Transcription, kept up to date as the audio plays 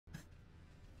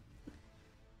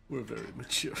We're very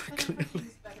mature, But clearly.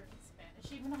 everything's better in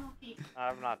Spanish, even though he...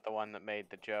 I'm not the one that made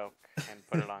the joke and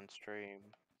put it on stream,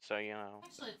 so you know.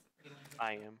 Actually, it's a pretty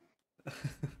language.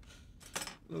 I am.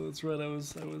 Oh, that's right. I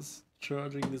was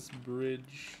charging this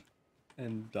bridge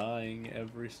and dying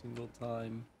every single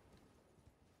time.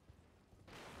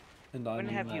 And When I'm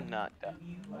have in you that. not done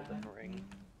Elden Ring?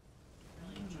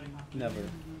 Really enjoy hockey. Never.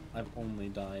 I've only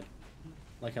died.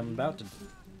 Like I'm about to.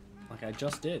 Like I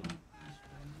just did.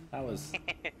 That was.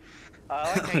 I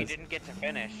like how you didn't get to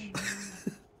finish.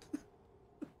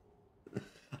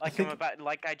 Like think- I'm about,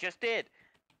 like I just did.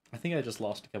 I think I just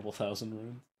lost a couple thousand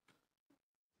runes.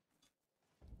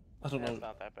 I don't know. That's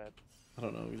not that bad. I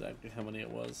don't know exactly how many it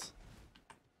was.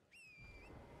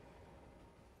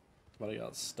 But I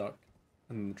got stuck,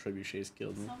 and the trebuchets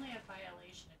killed me. It's only a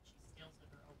violation if she steals it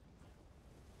or opens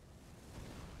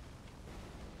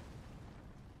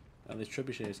it. Now these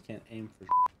trebuchets can't aim for.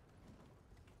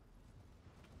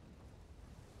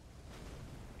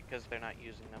 Because they're not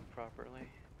using them properly.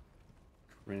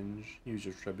 Cringe. Use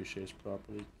your trebuchets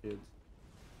properly, kids.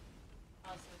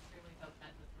 Also, truly hope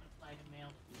that doesn't apply to male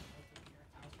that you open your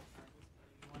house regardless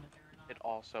whether you want it there or not. It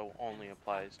also only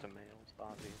applies to males,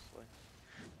 obviously.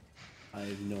 I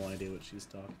have no idea what she's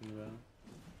talking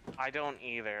about. I don't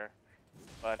either.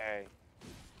 But hey,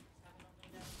 Haven't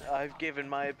only known that I've given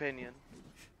my opinion.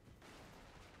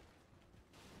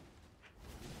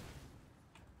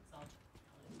 it's all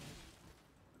generality.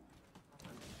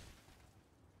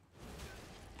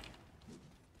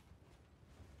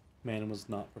 Man was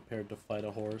not prepared to fight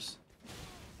a horse.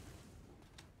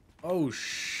 Oh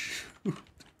shoot! That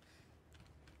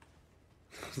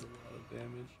was a lot of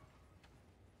damage.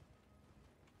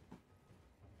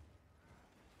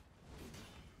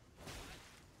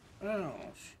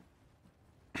 Ouch.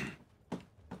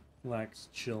 Relax,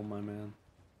 chill, my man.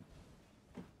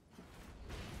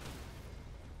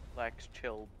 Lex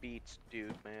chill beats,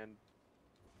 dude, man.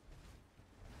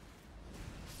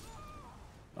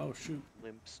 Oh shoot.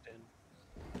 Limpston.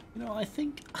 You know, I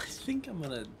think I'm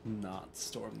gonna not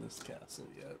storm this castle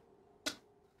yet.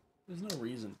 There's no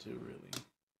reason to, really.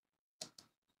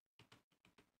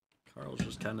 Carl's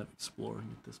just kind of exploring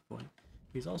at this point.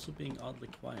 He's also being oddly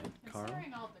quiet. Carl,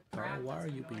 Considering all the crap Carl, why that's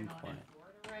are you going being on in quiet?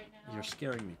 Florida right now, You're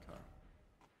scaring me, Carl.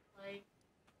 like,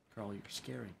 Carl, you're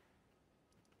scaring me.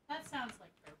 that sounds like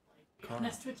fair play, to be Carl.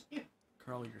 honest with you.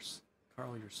 Carl, you're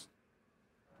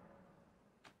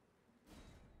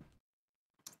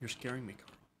scaring me, Carl.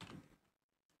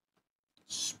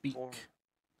 Speak. Or-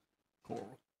 Coral.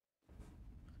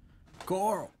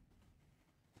 Coral!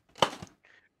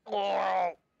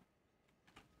 Laurel!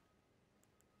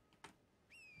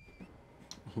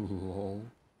 Lol.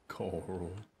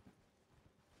 Coral.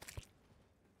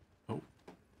 Oh.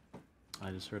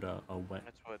 I just heard a wet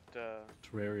That's what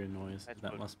terraria noise. That's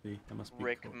That what must be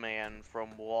Rick Coral. Man from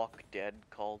Walk Dead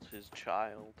calls his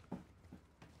child.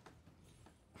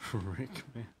 Rick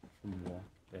Man from Walk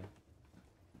Dead.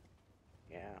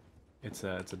 Yeah. It's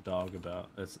a dog about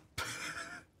it's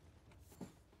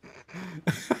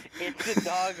It's a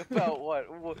dog about what?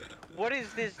 What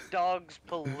is this dog's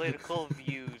political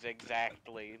views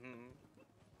exactly?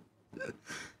 It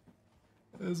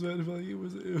was meant to be, it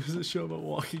was a show about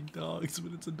walking dogs,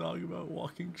 but it's a dog about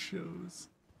walking shows.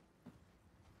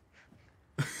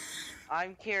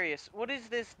 I'm curious. What is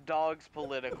this dog's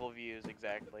political views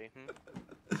exactly?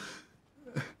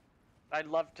 I'd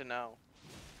love to know.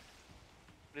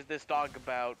 What is this dog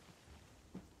about?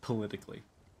 Politically,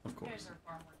 of You guys course. are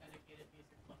far more dedicated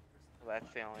music lovers. Well,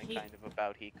 that's the only kind of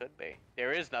about he could be.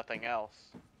 There is nothing else.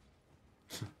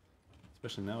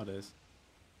 Especially nowadays.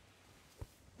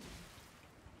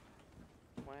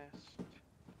 West.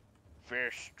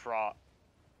 Fish trot.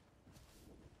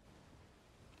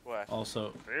 West.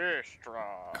 Also, Fish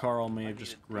trot. Carl may I have need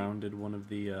just a grounded one of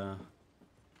the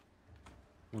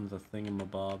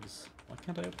thingamabobs. Why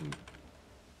can't I open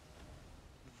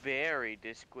Very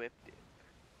descriptive.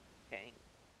 Dang.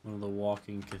 one of the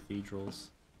walking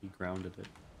cathedrals? He grounded it.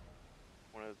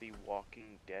 One of the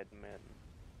Walking Dead men.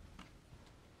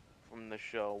 From the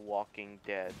show Walking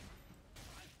Dead.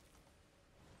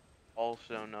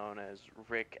 Also known as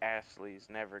Rick Astley's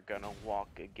Never Gonna Walk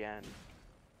Again.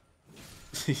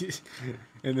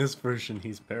 In this version,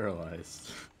 he's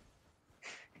paralyzed.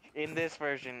 In this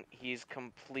version, he's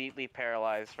completely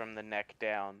paralyzed from the neck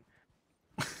down.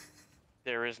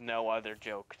 There is no other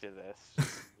joke to this.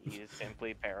 He is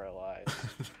simply paralyzed.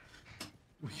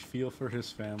 We feel for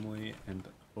his family and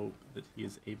hope that he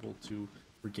is able to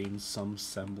regain some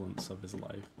semblance of his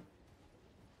life.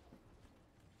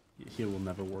 He will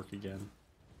never work again.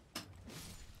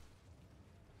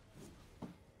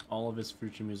 all of his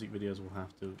future music videos will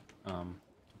have to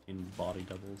contain body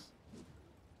doubles.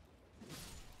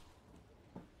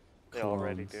 They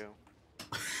already Clones.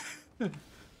 do.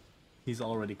 He's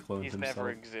already cloned He's himself. never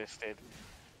existed.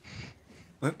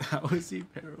 How is he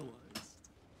paralyzed?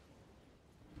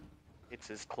 It's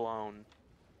his clone.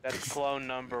 That's clone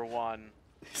number 1.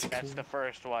 That's the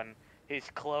first one. His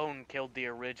clone killed the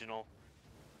original.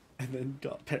 And then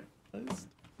got paralyzed.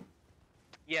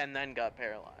 Yeah, and then got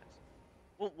paralyzed.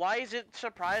 Well, why is it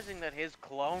surprising that his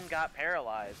clone got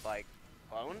paralyzed? Like,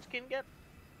 clones can get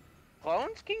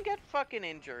fucking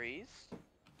injuries.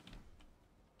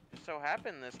 Just so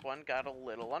happened this one got a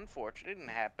little unfortunate and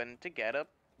happened to get a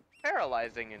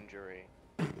paralyzing injury.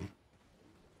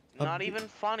 Not even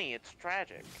funny, it's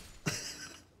tragic.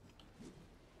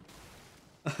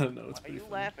 I don't know, it's Why are pretty you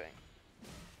funny. laughing?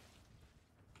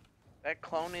 That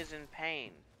clone is in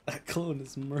pain. That clone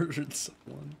has murdered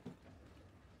someone.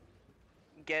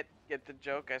 Get the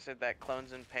joke? I said that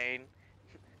clone's in pain.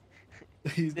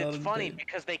 He's not It's in funny pain.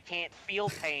 because they can't feel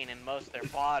pain in most of their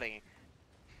body.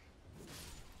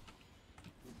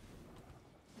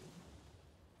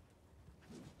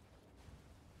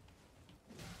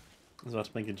 I was about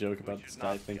to make a joke about We this should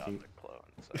guy not be on thinking. the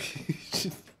clone, so.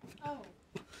 Oh,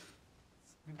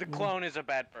 The clone is a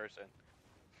bad person.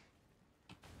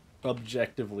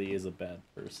 Objectively is a bad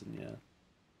person, yeah.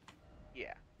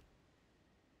 Yeah.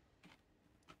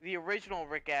 The original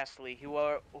Rick Astley, who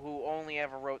only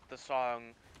ever wrote the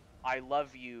song "I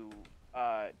Love You,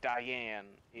 Diane,"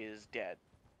 is dead.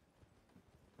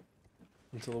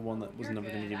 Until the one that was you're never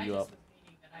going to good. give I you just up was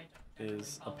meaning that I don't generally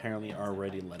is follow apparently bands that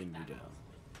already fight letting that you down.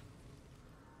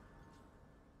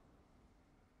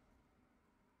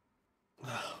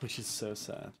 Which is so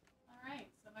sad. Alright,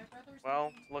 so my brother's Well,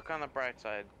 looking to look on the bright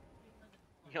side. Cleveland.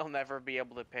 He'll never be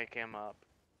able to pick him up.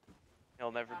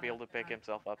 He'll never be able to pick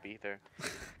himself up either.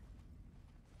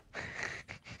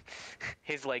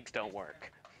 His legs don't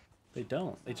work. They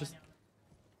don't. They just.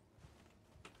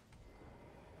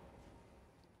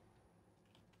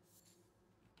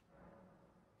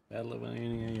 Bad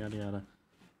living, yada yada.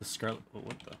 The Scarlet.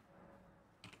 What the?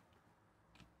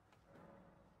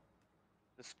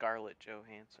 The Scarlett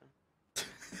Johansson.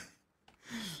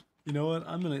 You know what?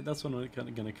 That's what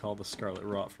I'm gonna call the Scarlet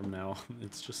Rot from now on.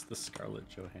 It's just the Scarlett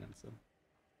Johansson.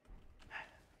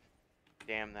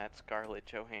 Damn that Scarlett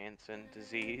Johansson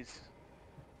disease.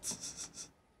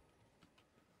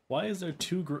 Why is there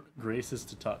two graces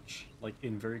to touch, like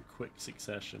in very quick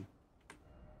succession?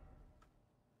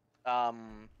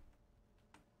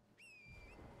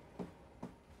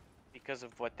 Because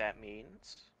of what that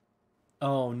means.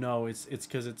 Oh no, it's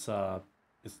because it's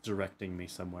directing me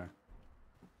somewhere.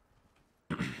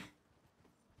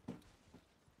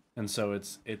 And so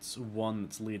it's one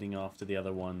that's leading off to the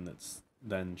other one that's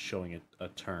then showing it a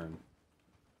turn.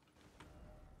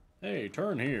 Hey,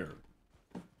 turn here.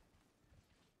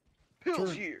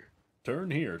 Pills here. Turn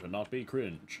here to not be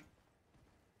cringe.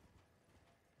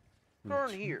 Turn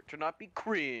here to not be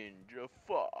cringe.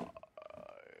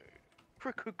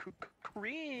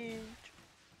 Cringe.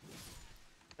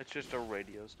 It's just a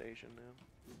radio station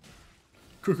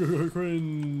now.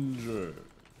 Cringe.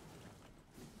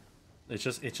 It's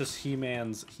just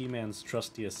He-Man's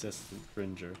trusty assistant,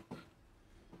 Cringer.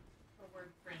 The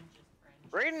word fringe is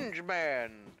fringe. Cringe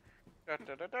man. Da,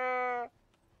 da, da, da.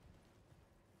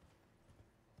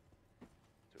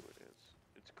 That's who it is.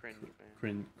 It's cringe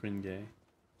man. Cringe.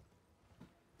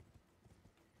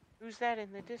 Who's that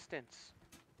in the distance?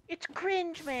 It's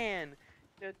Cringe Man!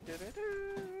 Da, da, da, da.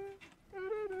 Da,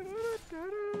 da, da, da, da.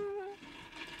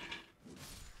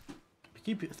 I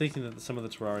keep thinking that some of the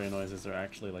Terraria noises are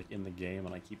actually like in the game,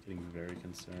 and I keep getting very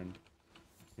concerned.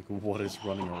 Like, what is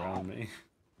running around me?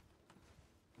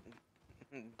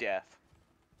 Death.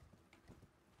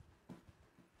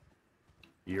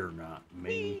 You're not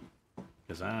me,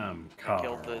 because I'm I Carl.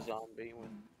 killed the zombie with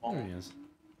There he is.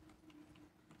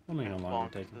 I don't know how long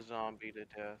bonked it'll take. the zombie to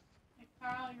death. Hey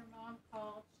Carl, your mom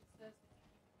called. She says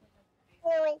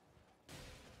Coral!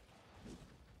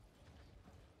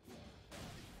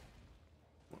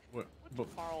 What?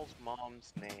 What's Carl's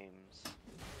mom's names?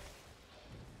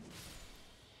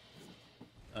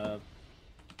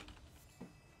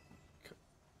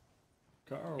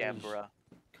 Deborah.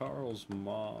 Carl's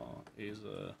ma is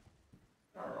a.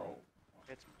 Carl.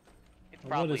 It's What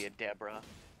probably is- a Deborah.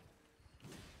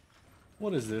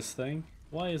 What is this thing?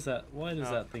 Why is that? Why does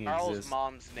that thing Carl's exist?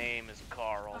 mom's name is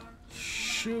Carl.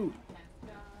 Shoot!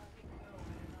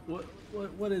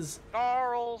 What is?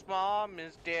 Carl's mom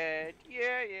is dead.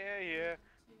 Yeah, yeah, yeah.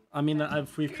 I mean,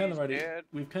 we've kind of He's dead.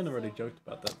 already joked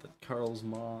about that. That Carl's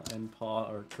ma and Pa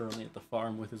are currently at the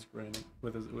farm with his granny,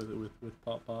 with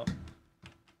Pop Pop.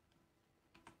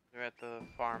 They're at the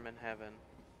farm in heaven.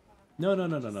 No.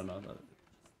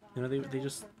 You know, they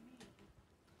just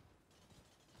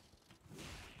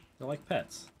they're like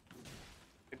pets.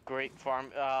 A great farm.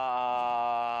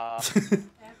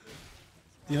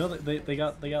 You know, they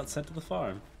got sent to the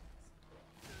farm.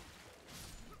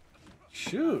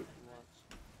 Shoot.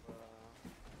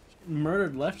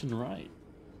 Murdered left and right.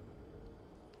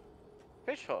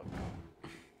 Fishhook.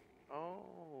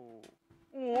 Oh.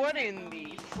 What in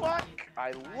the fuck?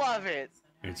 I love it.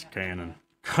 It's canon.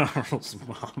 Carl's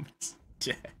mom is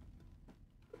dead.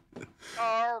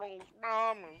 Carl's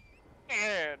mom is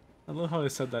dead. I love how I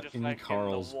said that Just in like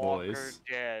Carl's in the Walker voice.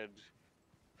 Dead.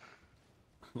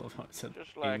 I love how I said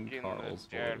Just in like Carl's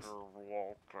in the Dead voice.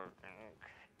 Walker.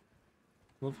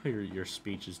 I love how your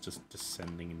speech is just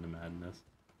descending into madness.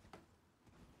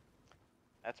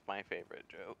 That's my favorite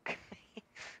joke.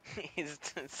 Is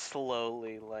to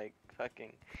slowly, like,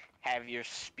 fucking have your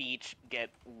speech get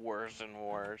worse and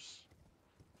worse.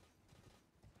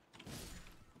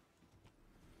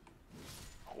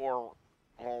 Or,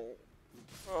 so,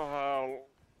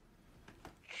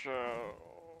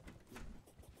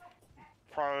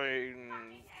 probably,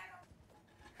 and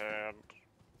I'll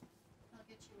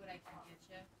get you what I can get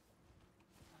you.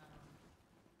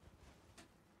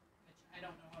 Which I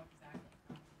don't know how exactly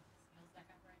how many seals I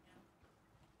have right now.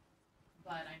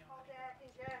 But I know how to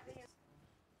get them.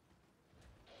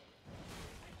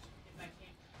 If I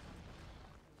can't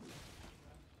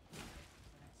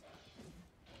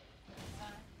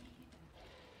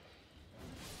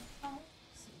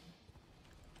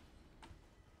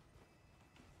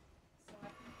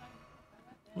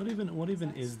What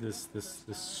even is this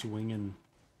swinging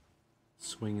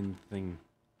thing?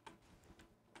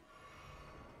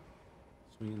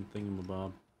 Swinging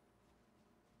thingamabob.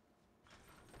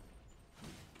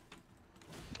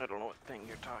 I don't know what thing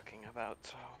you're talking about,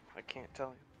 so I can't tell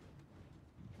you.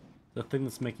 The thing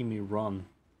that's making me run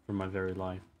for my very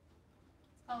life.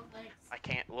 Oh, legs. I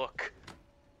can't look.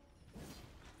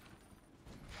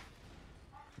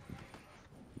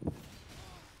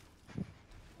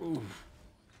 Ooh.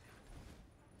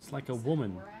 It's like a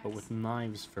woman, but with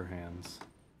knives for hands.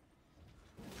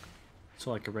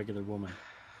 So like a regular woman.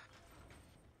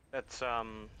 That's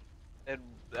Edwina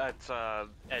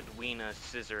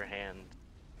Scissorhand.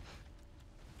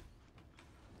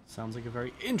 Sounds like a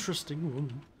very interesting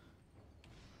woman.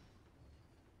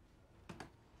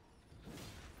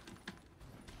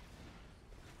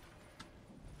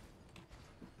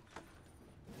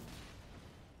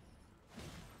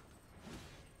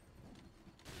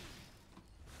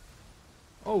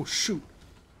 Oh shoot!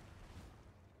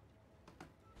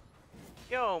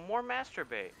 Yo, more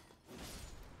masturbate.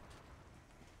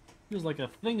 Feels like a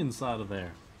thing inside of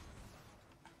there.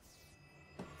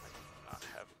 Not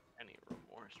have any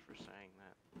remorse for saying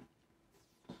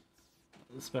that.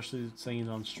 Especially saying it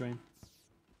on stream.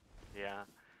 Yeah.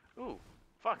 Ooh,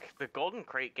 fuck. The golden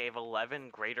crate gave 11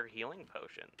 greater healing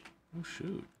potions. Oh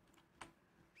shoot.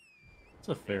 It's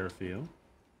a fair feel.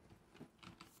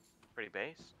 Pretty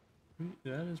base.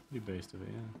 That is pretty based of it,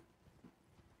 yeah.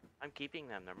 I'm keeping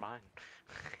them. They're mine.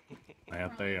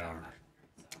 That they are.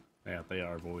 That they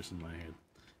are, voice in my head.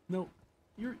 No,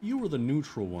 you were the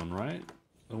neutral one, right?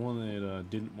 The one that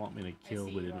didn't want me to kill,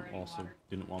 but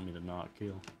didn't want me to not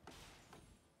kill.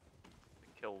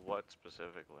 Kill what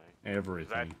specifically?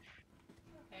 Everything.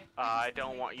 I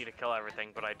don't want you to kill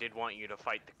everything, but I did want you to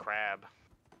fight the crab.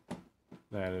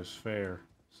 That is fair.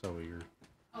 So you're.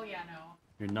 Oh yeah, no.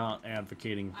 You're not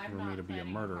advocating I'm for me not to be a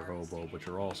planning murder on hobo, harvesting but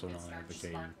you're anything also that not starts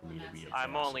advocating for me to be a.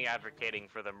 I'm assassin. only advocating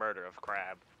for the murder of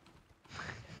crab.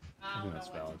 I don't know That's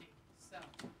what valid. to do, so.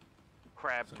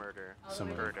 Crab murder.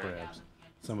 Some of them Murder. crabs.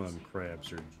 Some of them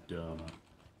crabs are dumb.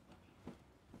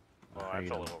 Oh, I hate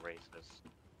that's a 'em. little racist.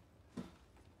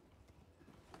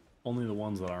 Only the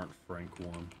ones that aren't Frank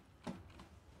one.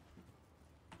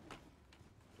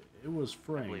 It was I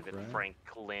Frank, believe it's right?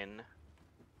 Franklin.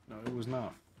 No, it was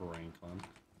not Franklin.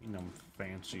 You know,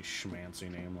 fancy schmancy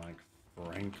name like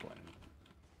Franklin.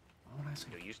 Why would I say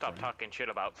Yo, you stop talking shit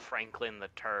about Franklin the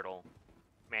Turtle.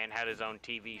 Man had his own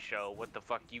TV show. What the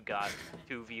fuck you got?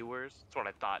 2 viewers? That's what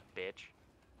I thought, bitch.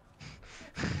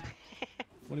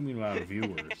 What do you mean by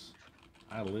viewers?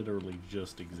 I literally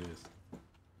just exist.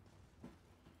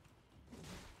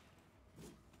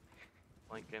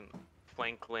 Like in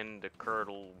Franklin the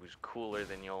Turtle was cooler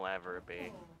than you'll ever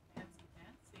be. Oh,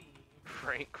 fancy.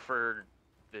 Frankfurt,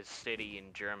 the city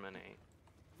in Germany.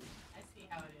 I see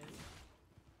how it is.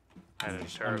 Had a I'm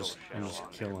turtle just shell on their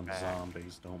killing back.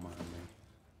 zombies. Don't mind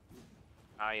me.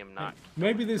 I am not.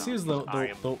 Maybe killing this is zombies. I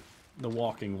am the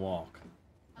walking walk,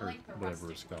 I or like the whatever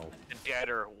rustic it's called. weapon. the dead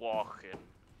are walking.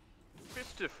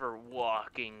 Christopher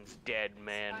Walking's dead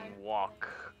men Spider walk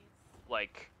blades,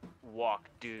 like walk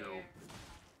do. stairs.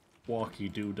 Walkie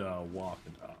doo dah, walk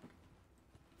a dog.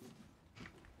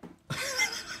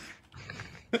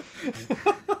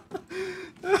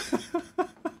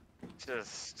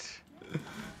 Just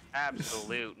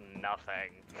absolute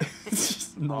nothing. It's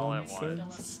just All at Still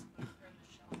nonsense. up through the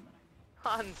shelf,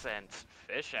 but Nonsense.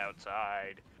 Fish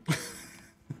outside. that's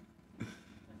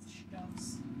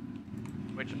shelves.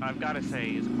 Which I've got to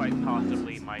say is quite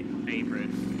possibly my favorite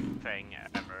thing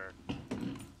ever.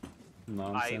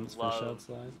 Nonsense fish love-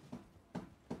 outside.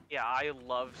 Yeah, I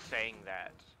love saying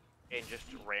that in just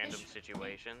random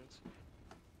situations.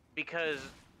 Because,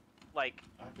 like,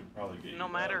 I could probably get no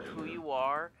you matter that who later. you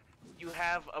are, you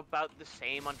have about the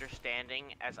same understanding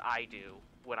as I do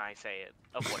when I say it,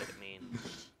 of what it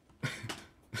means.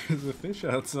 There's a fish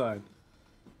outside.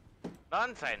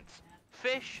 Nonsense.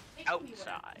 Fish It can be whatever.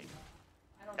 outside.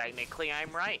 I don't think Technically,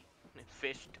 I'm right.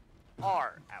 Fish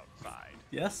are outside.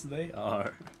 Yes, they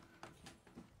are.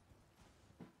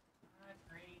 that's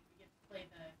great. We get to play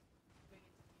the. We get to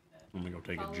do the. I'm gonna go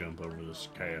take a follow jump the over room this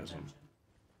or chasm. dungeon.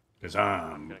 Cause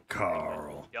I'm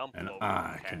Carl, Jump and over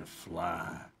I the can chasm.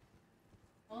 fly.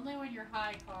 Only when you're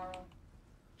high, Carl.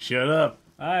 Shut up!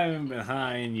 I haven't been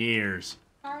high in years.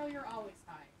 Carl, you're always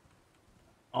high.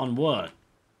 On what?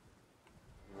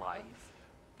 Life.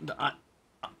 I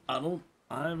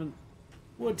haven't.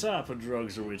 What type of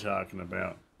drugs are we talking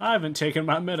about? I haven't taken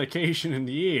my medication in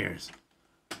years.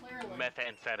 Clearly.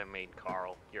 Methamphetamine,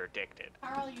 Carl. You're addicted.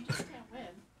 Carl, you just can't win.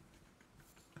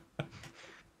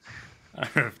 I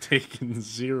have taken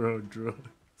 0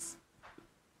 drugs.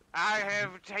 I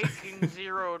have taken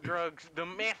 0 drugs. The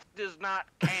meth does not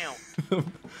count.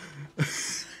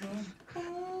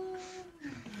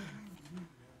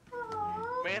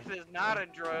 Meth is not a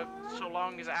drug so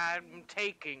long as I'm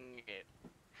taking it.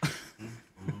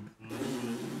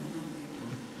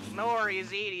 Nor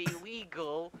is it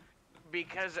illegal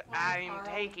because I'm Carl,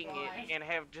 taking why? it and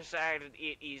have decided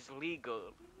it is legal.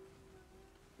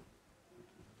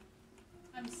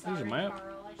 I'm sorry, map.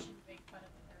 Carl. I shouldn't make fun of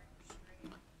it during your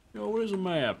stream. Yo, where's a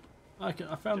map? I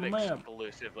found the Should map.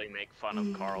 exclusively make fun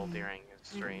of Carl during his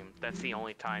stream. That's the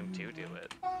only time to do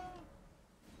it.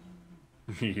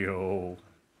 Yo,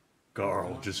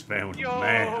 Carl just found Yo. a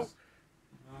map.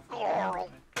 Carl!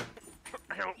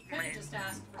 Help You could me. have just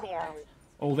asked for Carl. directions.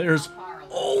 Oh, there's. Carl.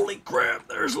 Holy crap!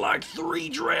 There's like 3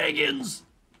 dragons.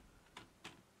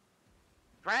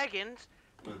 Dragons?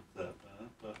 What's up,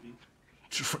 puppy?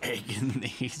 Dragon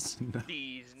these.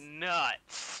 These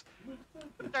nuts.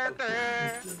 Durr.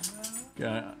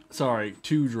 Sorry,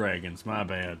 2 dragons. My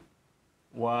bad.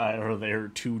 Why are there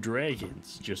 2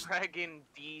 dragons? Just Dragging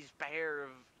these pair of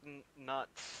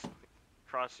nuts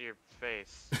across your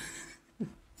face.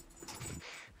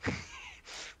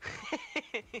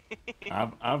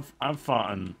 I've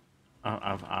fought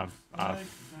I've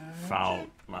fought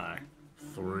like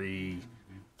 3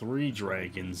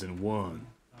 dragons in one.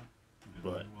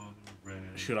 But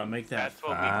should I make that That's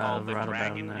what we call 5 the right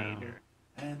about now? Dragonator.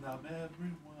 And I'm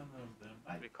every one of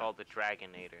them. We call the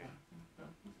Dragonator.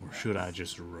 Or should I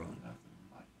just run?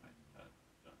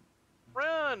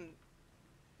 Run!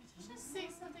 Did you just say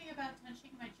something about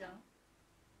touching my junk?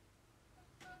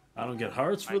 I don't get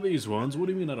hearts for these ones. What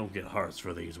do you mean I don't get hearts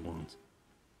for these ones?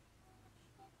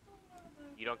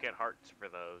 You don't get hearts for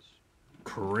those.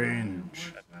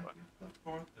 Cringe. That's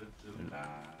what.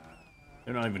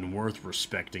 They're not even worth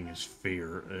respecting as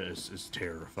fear. It's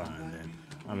terrifying then.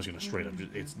 I'm just gonna straight up,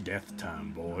 it's death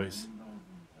time, boys.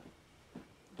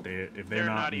 If they're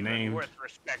not even named, worth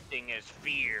respecting as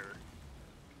fear.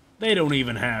 they don't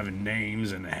even have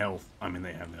names in the health. I mean,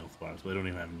 they have the health bars, but they don't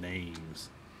even have names.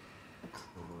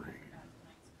 Cringe.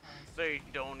 They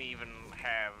don't even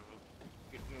have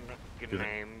Do a they-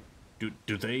 name.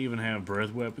 Do they even have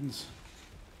breath weapons?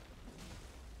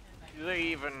 Do they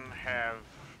even have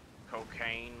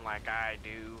cocaine like I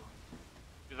do?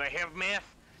 Do they have meth?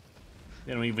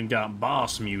 They don't even got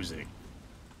boss music.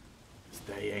 'Cause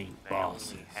they ain't They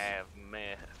bosses. only have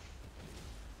meth.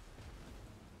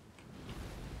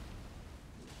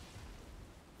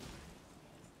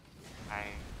 I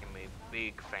am a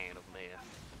big fan of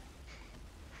meth.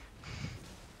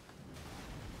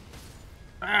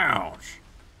 Ouch!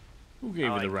 Who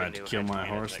gave I you the like right to new kill my headcanon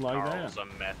horse that like Carl's that? a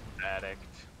meth addict.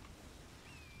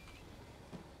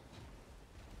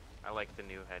 I like the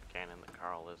new headcanon that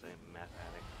Carl is a meth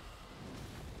addict.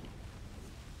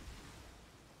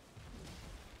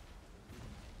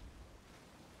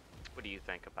 What do you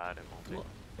think about it, Multi?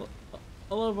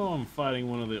 I love how I'm fighting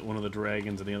one of the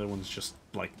dragons and the other one's just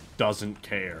like doesn't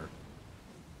care.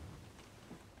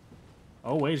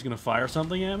 Oh wait, he's gonna fire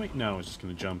something at me? No, he's just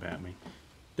gonna jump at me.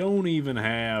 Don't even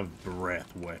have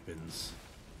breath weapons.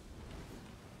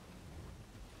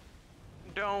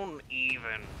 Don't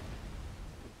even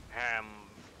have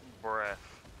breath.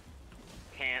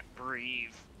 Can't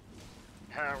breathe.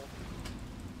 How?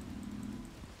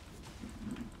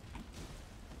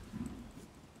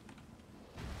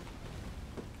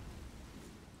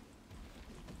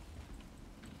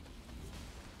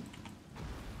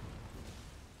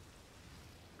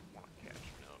 Wanna catch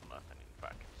no nothing in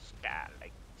fucking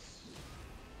skylights.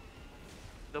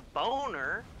 The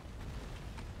boner.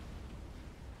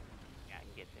 Yeah, I can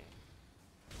get there.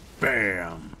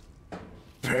 Bam!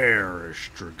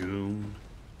 Perish, Dragoon.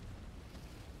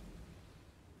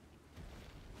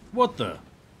 What the?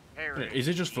 Perish. Is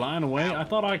it just flying away? I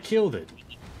thought I killed it.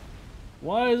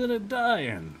 Why isn't it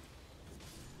dying?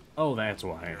 Oh, that's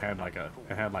why. It had like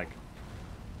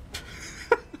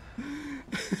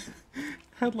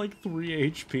had like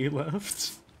 3 HP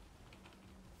left.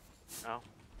 Oh.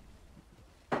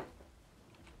 I'm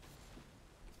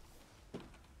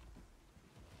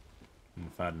gonna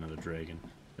fight another dragon.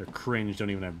 They're cringe, don't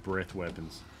even have breath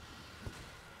weapons.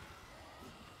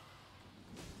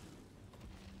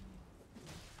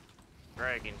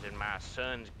 Dragons in my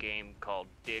son's game called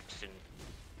Dixon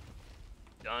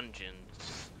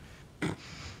Dungeons.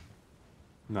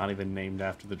 Not even named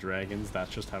after the dragons,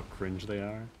 that's just how cringe they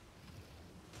are.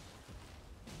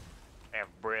 Have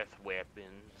breath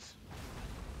weapons.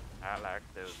 I like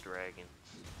those dragons.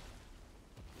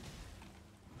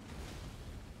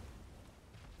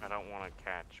 I don't want to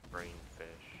catch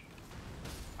brainfish.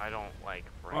 I don't like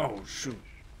brainfish. Oh, shoot.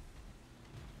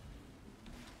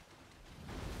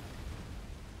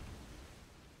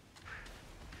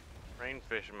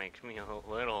 Brainfish makes me a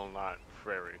little not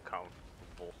very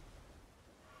comfortable.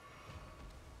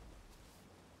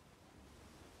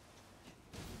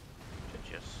 To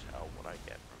just sell what I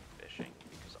get from fishing,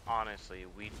 because honestly,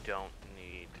 we don't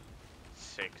need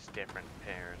 6 different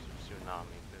pairs of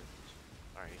tsunami boots.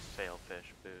 Sorry,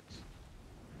 sailfish boots.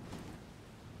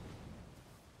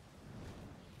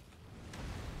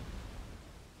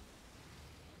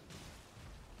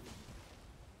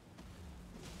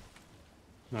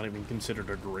 Not even considered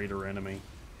a greater enemy.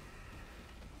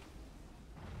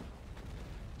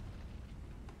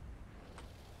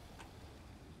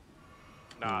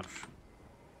 Not.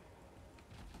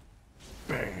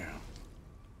 Bam.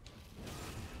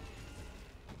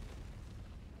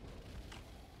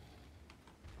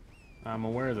 I'm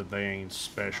aware that they ain't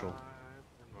special.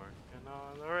 I've been working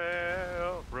on the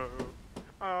railroad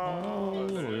Oh, all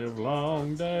the live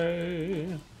long day.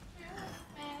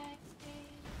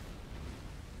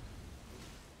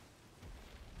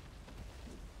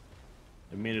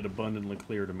 It made it abundantly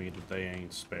clear to me that they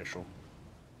ain't special.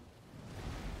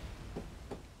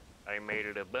 I made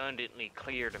it abundantly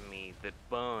clear to me that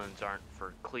buns aren't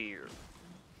for clear.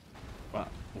 What?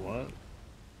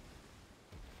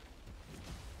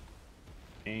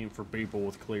 Ain't for people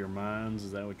with clear minds,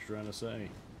 is that what you're trying to say?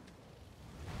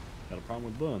 Got a problem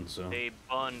with buns, so. They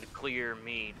bunned clear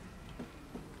me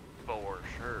for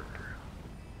sure.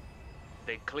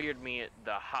 They cleared me at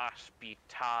the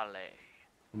hospitale.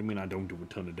 What do you mean I don't do a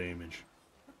ton of damage?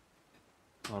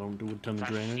 I don't do a ton of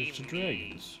damage to Sashimi.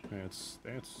 dragons.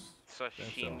 That's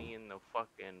Sashimi in the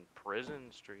fucking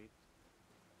prison street.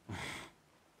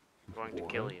 Going to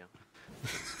What? kill you.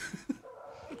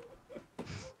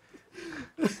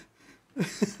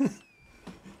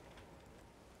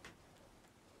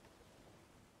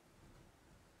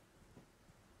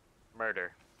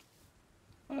 Murder.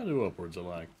 I do upwards of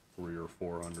like 300 or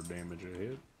 400 damage a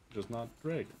hit, just not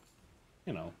dragon.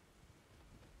 You know.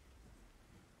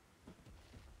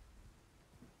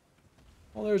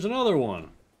 Well, there's another one.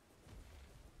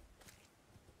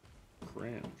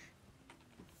 Cringe.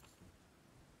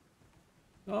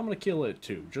 No, I'm gonna kill it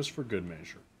too, just for good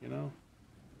measure, you know?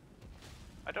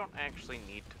 I don't actually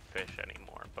need to fish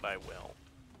anymore, but I will.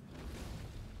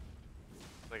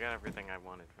 I got everything I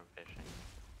wanted from fishing.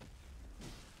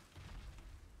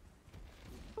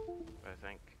 I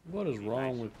think. What is it'd be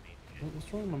wrong nice with... of me to get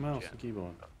What's wrong with my mouse and Gen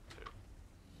keyboard? up too.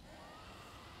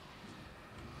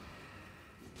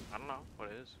 I don't know what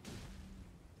it is.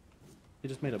 It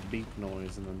just made a beep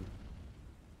noise and then...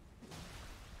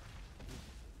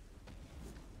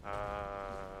 I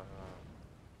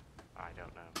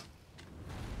don't know.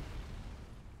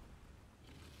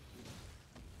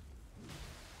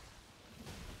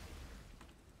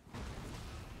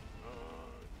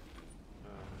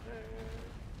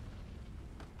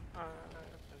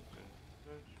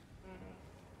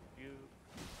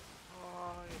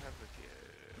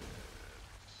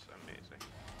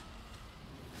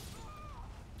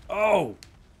 Oh!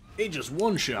 He just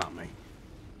one-shot me.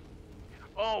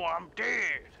 Oh, I'm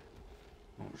dead.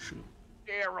 Oh, shoot.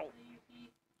 Daryl.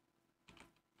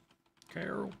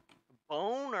 Carol?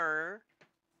 Boner.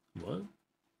 What?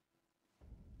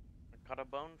 I caught a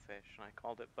bonefish and I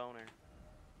called it Boner.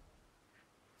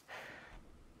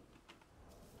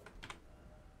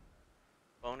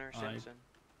 Boner Simpson.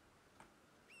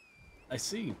 I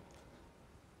see.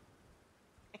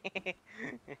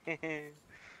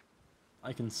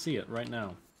 I can see it right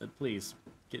now. Please,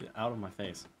 get it out of my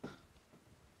face.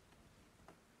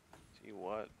 See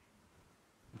what?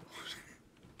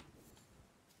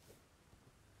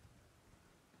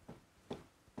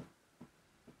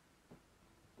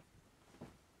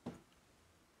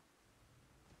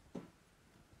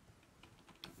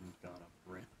 We've got a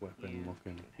breath weapon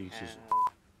looking pieces.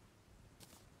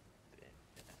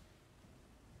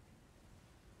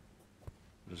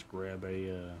 Just grab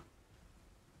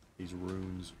these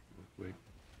runes real quick.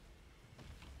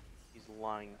 He's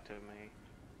lying to me.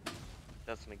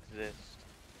 Doesn't exist.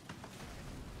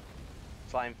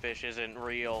 Slimefish isn't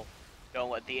real. Don't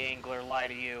let the angler lie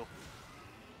to you.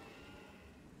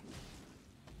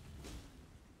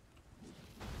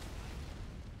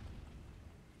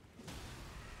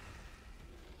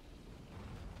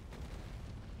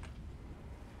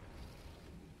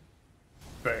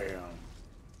 Bam.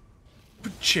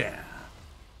 Pacha.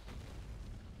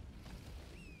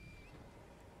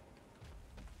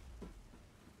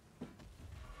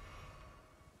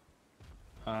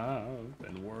 I've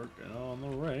been working on the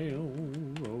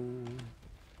railroad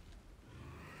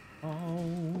all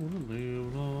the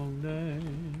live long day.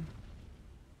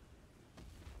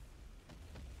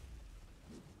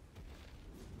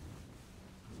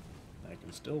 I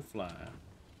can still fly.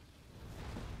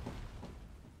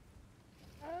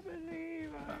 I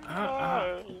believe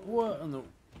What in the... You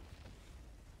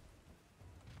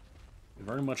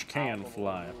very much can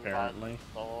fly, apparently.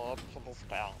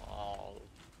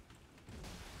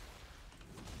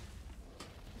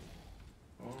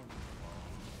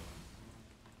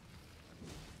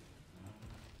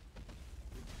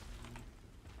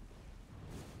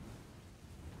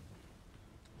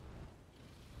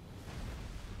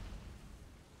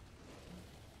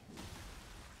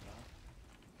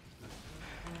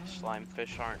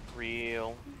 Slimefish aren't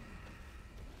real.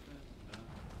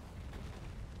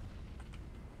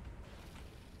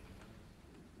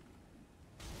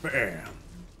 Bam!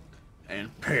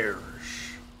 And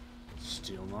perish.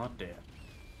 Still not dead.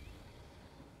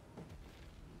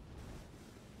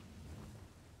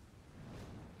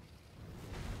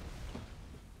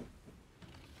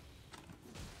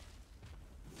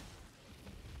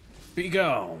 Be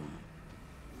gone.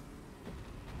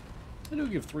 I do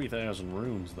give 3,000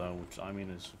 runes though, which I mean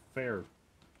is fair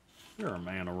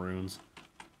amount of runes.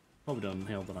 Probably doesn't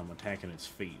help that I'm attacking its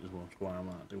feet as well, why I'm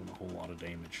not doing a whole lot of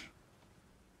damage.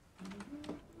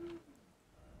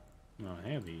 No, I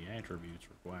have the attributes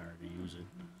required to use it.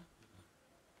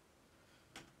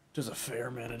 Does a fair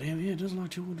amount of damage. Yeah, it does like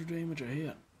 200 damage a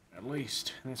hit. At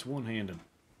least. That's one-handed.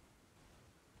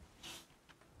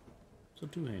 So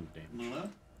two-handed damage.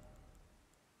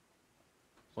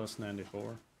 Plus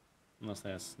 94. Unless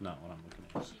that's not what I'm looking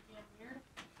at. She get weird?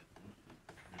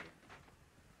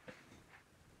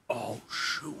 Oh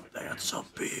shoot, that's a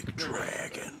big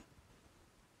dragon.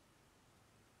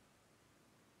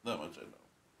 That much I know.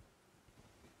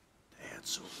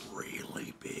 That's a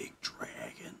really big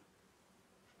dragon.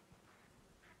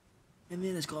 And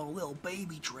then it's got a little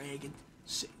baby dragon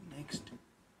sitting next to...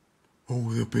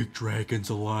 Oh, the big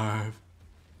dragon's alive.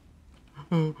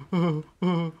 Oh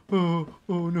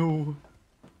no.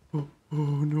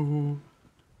 Oh no.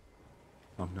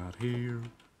 I'm not here.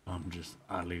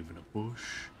 I live in a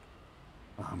bush.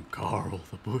 I'm Carl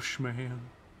the Bushman.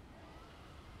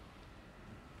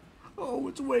 Oh,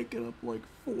 it's waking up like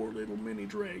 4 little mini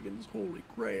dragons. Holy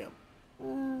crap.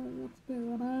 Oh, what's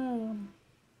going on?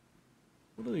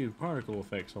 What are these particle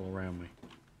effects all around me?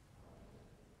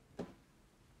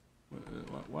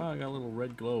 Why I got a little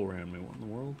red glow around me? What in the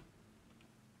world?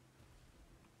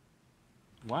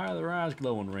 Why are their eyes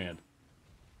glowing red?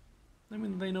 I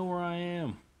mean, they know where I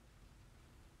am.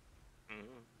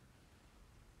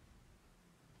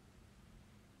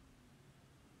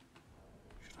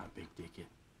 Should I big dick it?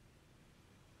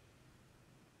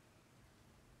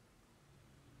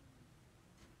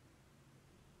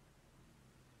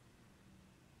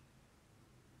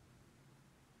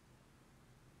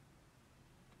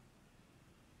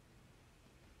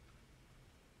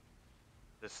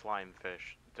 This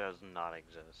slimefish does not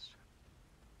exist.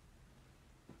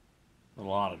 A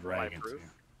lot of dragons proof?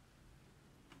 here.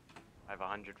 I have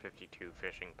 152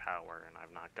 fishing power, and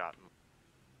I've not gotten.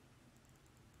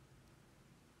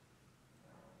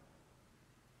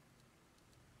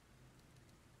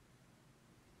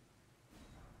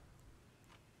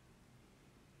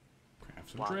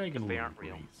 Craft some Why? dragon 'Cause they lore aren't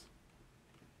real. grease.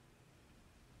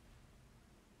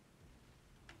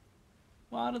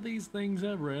 Why do these things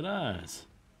have red eyes?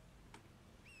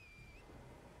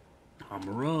 I'm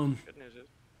a run. Good news is,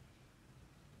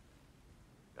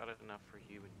 got enough for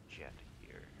you and Jet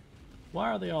here.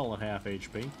 Why are they all at half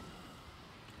HP?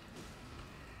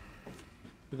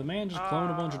 Did the man just clone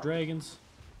a bunch of dragons?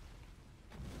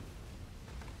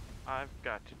 I've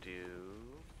got to do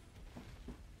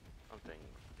something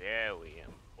very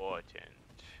important.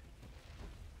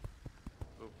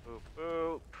 Boop, boop,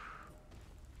 boop.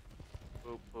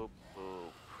 Boop, boop,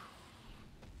 boop.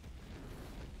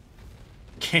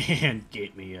 Can't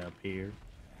get me up here.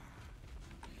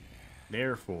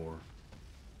 Therefore,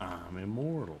 I'm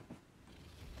immortal.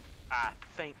 I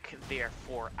think,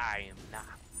 therefore I am not.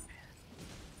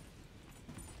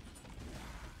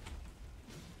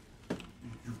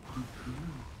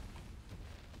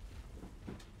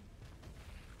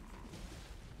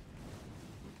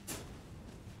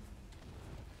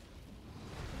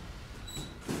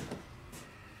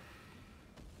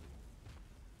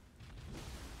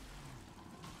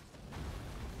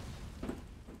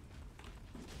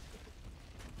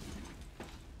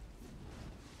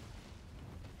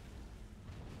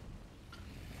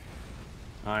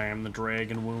 I am the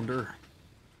dragon wounder.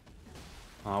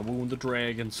 I wound the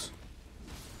dragons.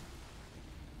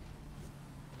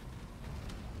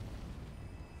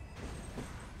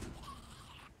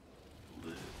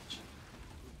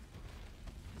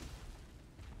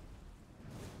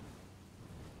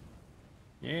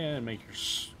 Yeah, and make your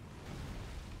stupid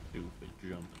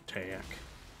jump attack.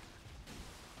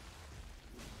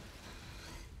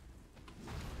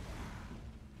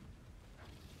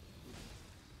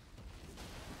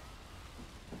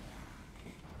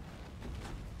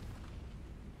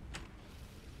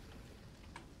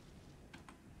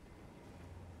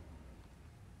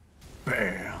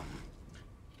 Bam.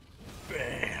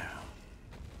 Bam.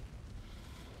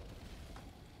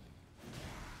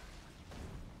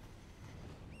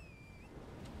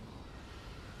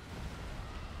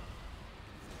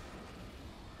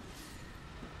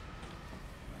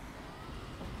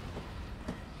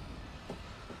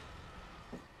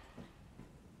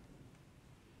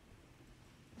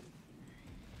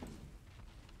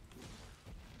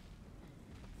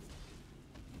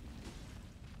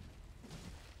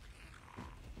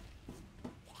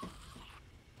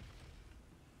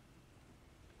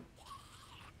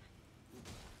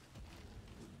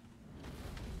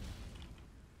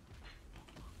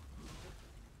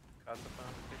 Caught the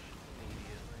bomb fish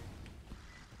immediately.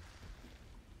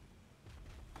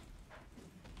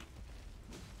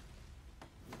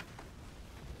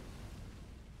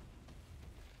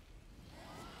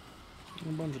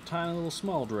 A bunch of tiny little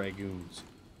small dragoons.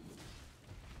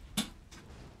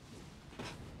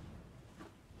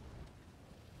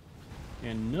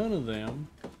 And none of them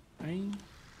ain't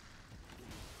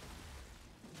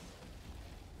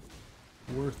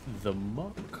worth the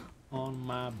muck on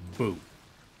my boot.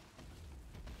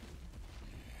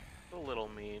 A little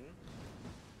mean.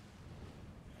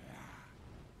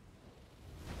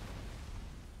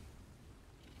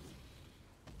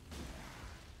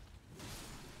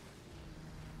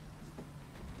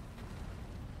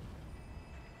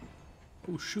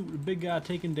 Oh shoot, the big guy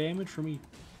taking damage from me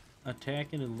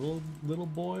attacking the little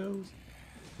boyos?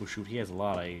 Oh shoot, he has a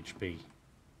lot of HP.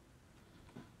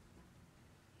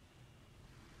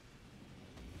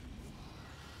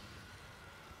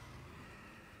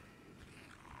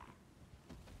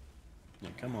 Yeah,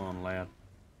 come on, lad.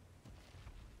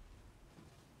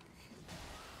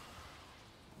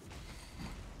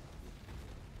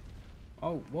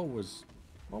 Oh, what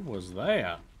was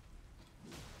that?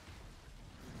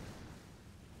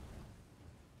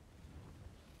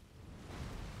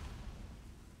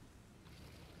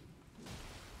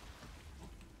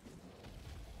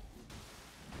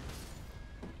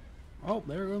 Oh,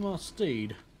 there goes my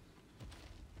steed.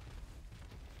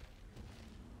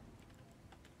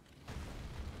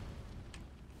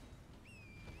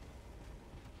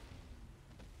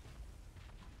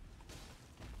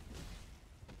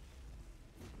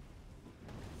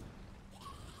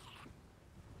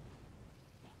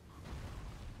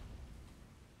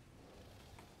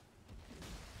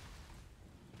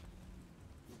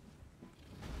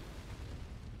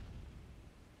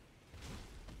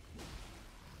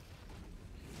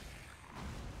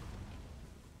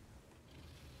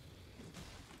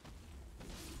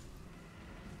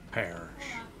 Perish.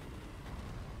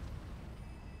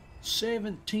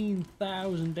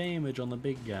 17,000 damage on the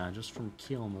big guy just from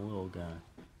killing the little guy.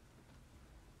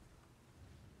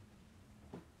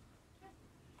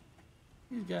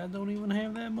 These guys don't even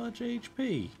have that much HP.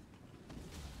 This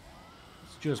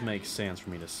just makes sense for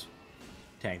me to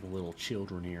attack the little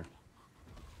children here.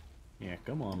 Yeah,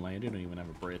 come on, lad. You don't even have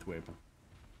a breath weapon.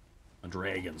 A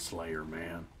dragon slayer,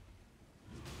 man.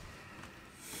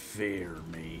 Fear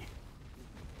me.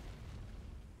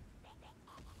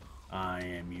 I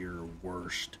am your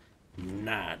worst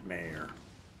nightmare.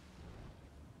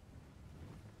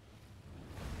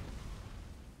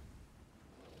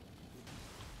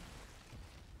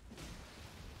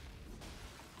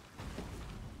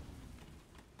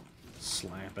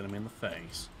 Slapping him in the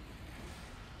face.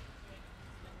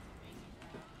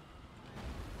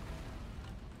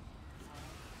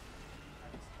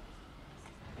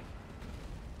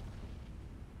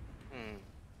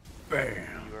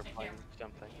 Bam. You were playing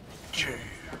something. Yeah.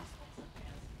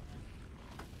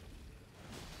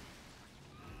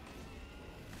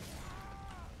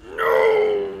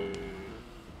 No.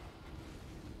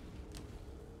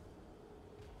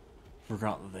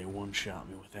 Forgot that they one-shot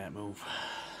me with that move.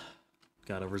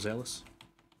 Got overzealous.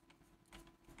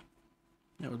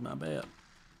 That was my bad.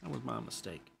 That was my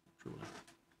mistake, truly.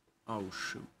 Oh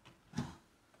shoot.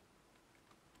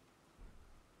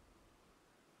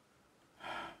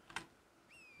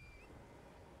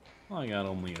 I got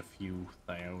only a few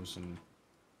thousand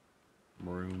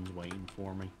runes waiting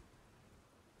for me.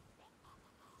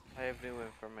 I have new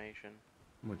information.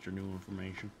 What's your new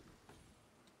information?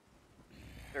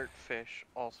 Dirt fish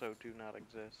also do not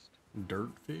exist.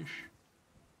 Dirt fish?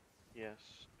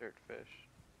 Yes, dirt fish.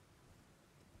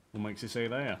 What makes you say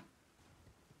that?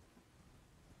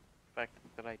 The fact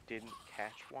that I didn't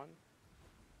catch one.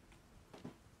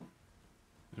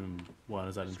 Why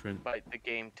does that intrinsic? Despite the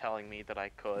game telling me that I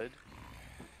could.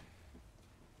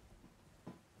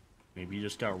 Maybe you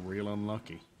just got real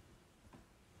unlucky.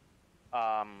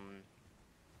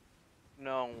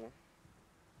 No.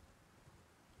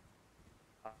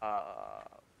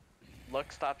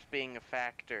 Luck stops being a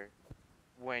factor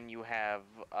when you have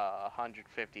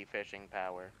 150 fishing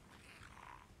power.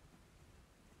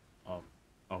 Oh,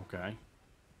 okay.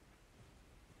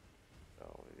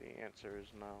 So the answer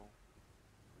is no.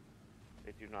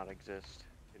 They do not exist.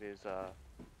 It is,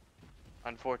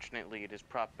 unfortunately, it is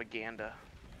propaganda.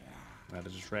 That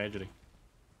is a tragedy.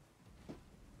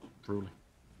 Truly.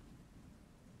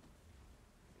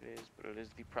 It is, but it is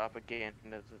the propaganda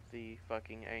that the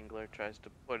fucking angler tries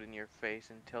to put in your face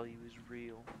and tell you is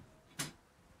real.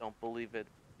 Don't believe it.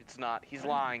 It's not. He's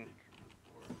lying.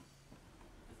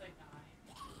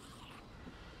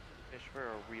 Fish for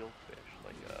a real fish,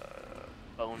 like a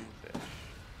bone fish.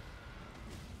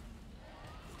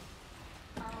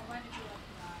 Why did you let me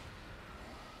die?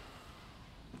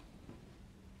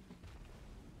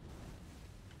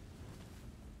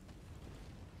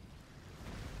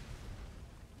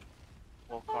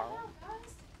 Well, Carl.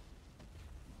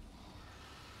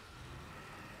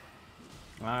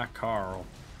 I, Carl,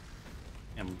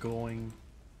 am going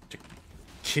to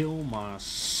kill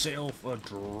myself a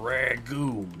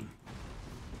dragoon.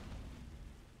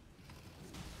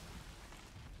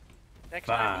 Next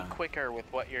time, be quicker with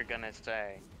what you're gonna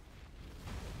say.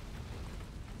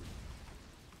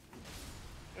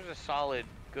 There's a solid,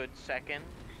 good second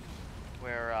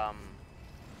where,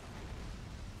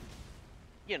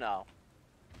 you know,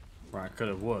 Where I could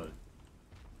have would.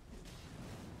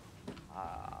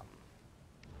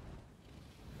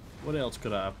 What else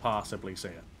could I have possibly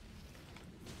said?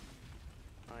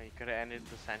 You could have ended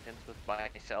the sentence with by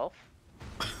myself,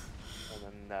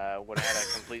 and then would have had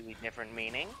a completely different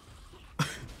meaning.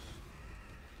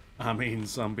 I mean,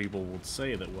 some people would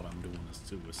say that what I'm doing is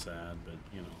suicide, but,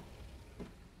 you know,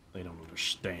 they don't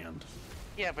understand.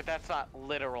 Yeah, but that's not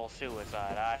literal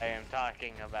suicide. I am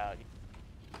talking about...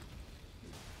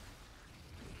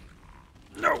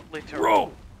 No! Literal.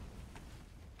 Roll!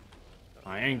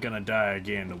 I ain't gonna die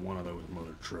again to one of those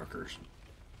mother truckers.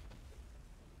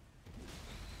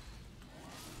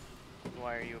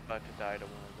 Why are you about to die to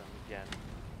one of them again?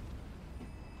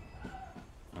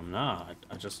 I'm not.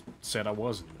 I just said I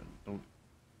wasn't. Don't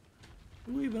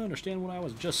you even understand what I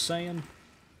was just saying?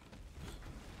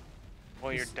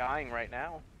 Well, you're dying right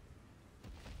now.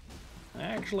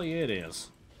 Actually, it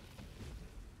is.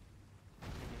 Is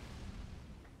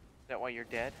that why you're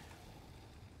dead?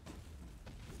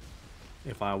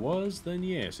 If I was, then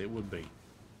yes, it would be.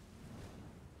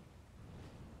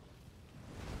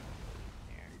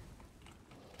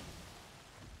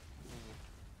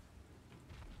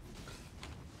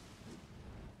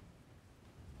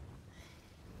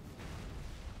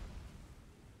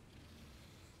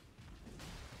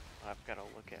 Gotta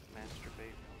look at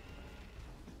masturbate.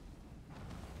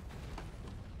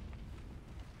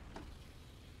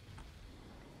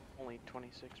 Only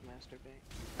 26 masturbate.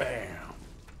 Bam.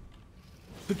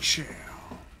 Pachow.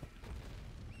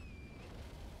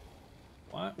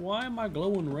 Why am I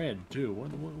glowing red too?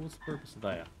 What's the purpose of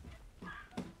that?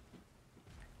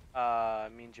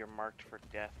 It means you're marked for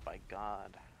death by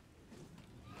God.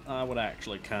 I would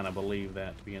actually kind of believe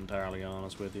that, to be entirely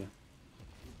honest with you.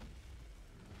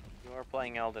 You are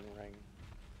playing Elden Ring.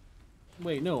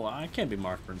 Wait, no, I can't be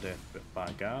marked for death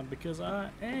by God because I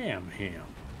am him.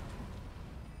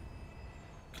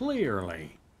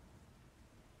 Clearly.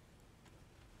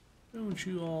 Don't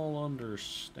you all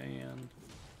understand?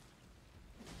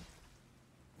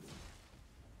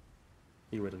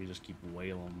 Theoretically, just keep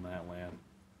wailing that lad.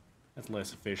 That's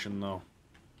less efficient, though.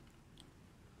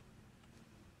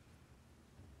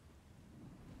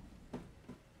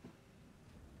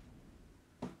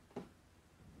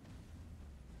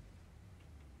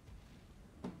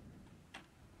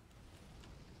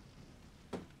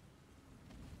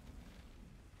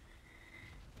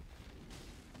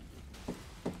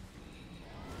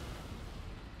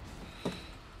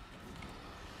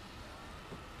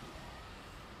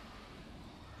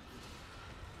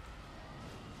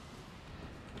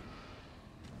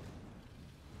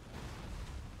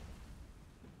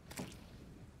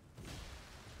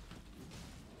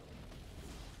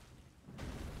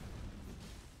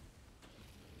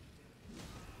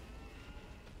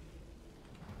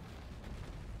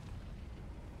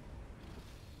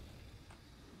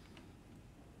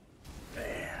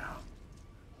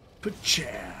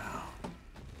 Pachow.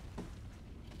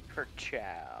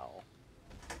 Kerchow.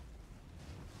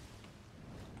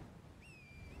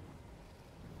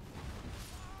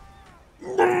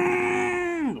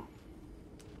 You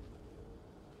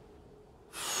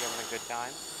having a good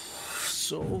time?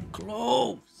 So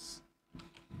close. I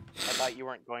thought you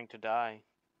weren't going to die.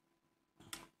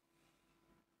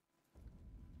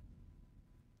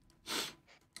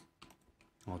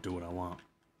 I'll do what I want.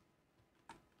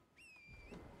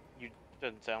 You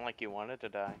didn't sound like you wanted to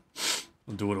die.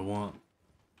 I'll do what I want.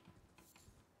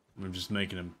 I'm just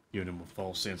making him, giving him a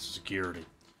false sense of security.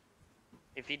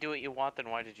 If you do what you want,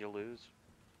 then why did you lose?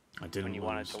 I didn't When you lose.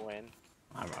 wanted to win.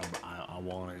 I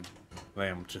wanted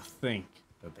them to think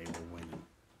that they were winning.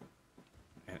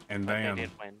 And But then... they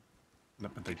did win.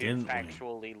 But they You didn't win.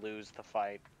 actually lose the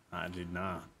fight. I did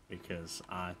not, because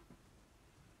I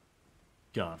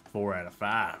got 4 out of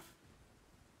 5.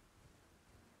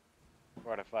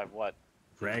 4 out of 5 what?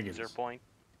 Dragons. 0 point?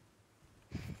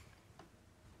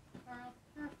 Carl,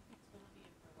 perfect utility in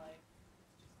your life.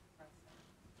 It's just depressing.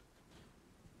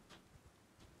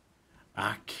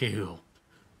 I killed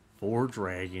 4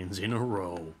 dragons in a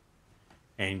row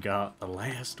and got the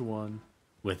last one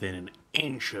within an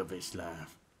inch of his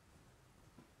life.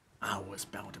 I was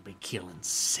about to be killing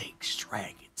 6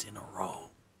 dragons in a row.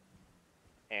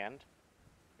 And?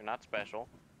 You're not special.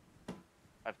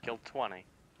 I've killed 20.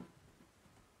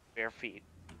 Bare feet.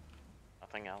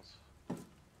 Nothing else.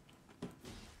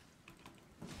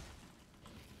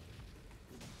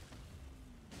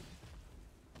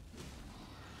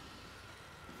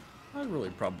 I'd really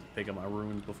probably pick up my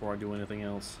runes before I do anything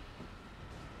else.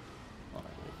 Well, I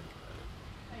really think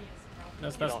Oh, yes, Carl. about it. You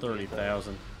That's don't need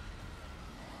 30,000.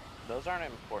 Those aren't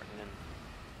important in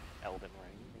Elden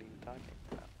Ring. What are you talking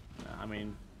about? I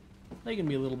mean, they can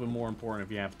be a little bit more important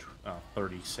if you have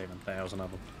 37,000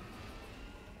 of them.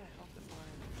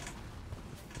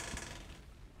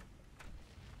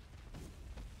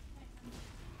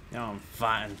 Now I'm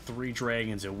fighting 3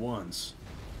 dragons at once.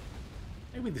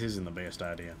 Maybe this isn't the best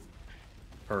idea.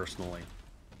 Personally.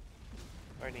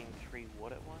 Fighting 3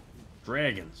 what at once?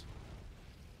 Dragons.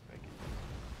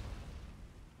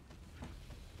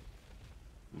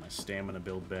 My stamina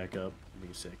build back up. Give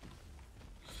me a second.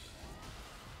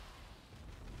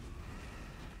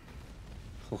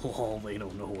 Oh, they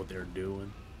don't know what they're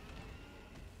doing.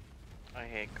 I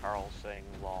hate Carl saying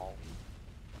lol.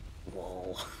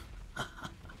 Lol.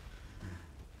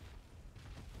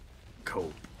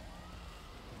 Cope.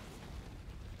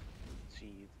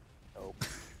 Seethe. Hope.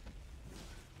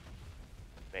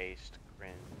 Based.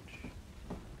 Cringe.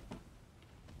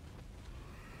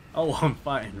 Oh, I'm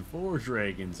fighting 4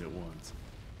 dragons at once.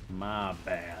 My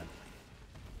bad.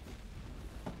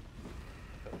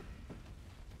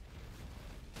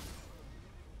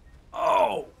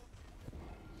 Oh!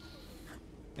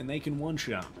 And they can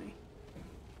one-shot me.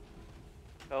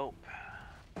 Hope.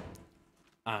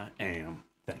 I am.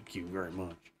 Thank you very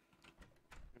much.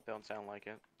 Don't sound like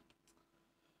it.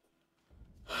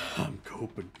 I'm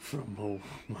coping from home.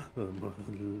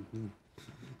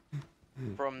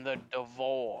 from the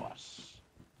divorce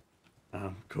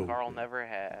I'm coping Carl never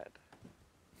had.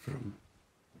 from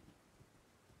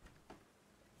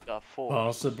The force.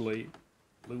 possibly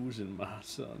losing my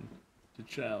son to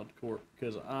child court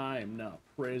because I am not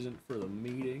present for the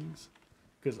meetings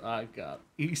because I got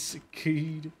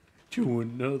iseki'd to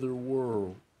another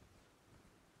world.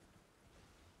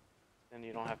 And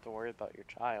you don't have to worry about your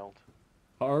child.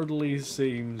 Hardly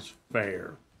seems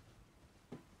fair.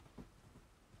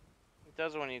 It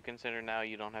does when you consider now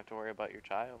you don't have to worry about your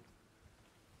child.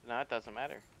 No, it doesn't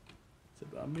matter.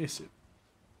 Except I miss it.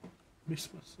 Miss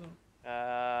my son.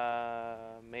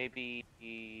 Maybe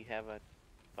have a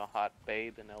hot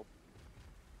babe in Elden.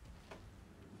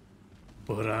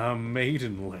 But I'm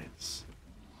maidenless.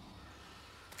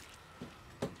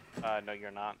 No,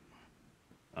 you're not.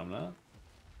 I'm not?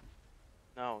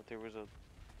 No, there was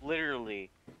literally,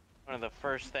 one of the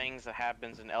first things that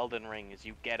happens in Elden Ring is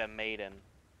you get a maiden.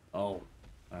 Oh,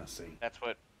 I see. That's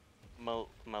what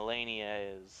Melania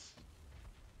is.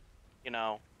 You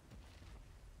know,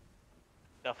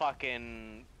 the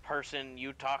fucking person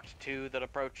you talked to that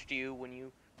approached you when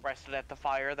you rested at the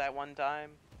fire that one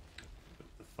time.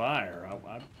 The fire?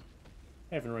 I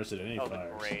haven't rested any Oh,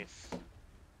 fires. the grace.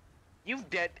 You've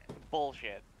dead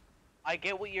bullshit. I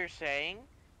get what you're saying,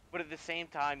 but at the same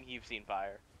time, you've seen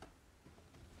fire.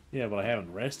 Yeah, but I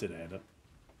haven't rested at it.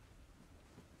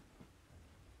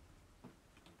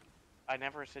 I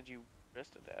never said you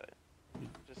rested at it. You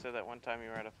just said that one time you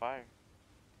were at a fire.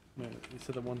 Man, you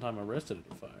said the one time I rested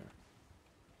at a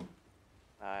fire.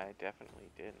 I definitely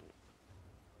didn't.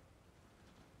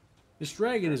 This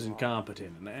dragon is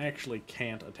incompetent and actually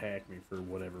can't attack me for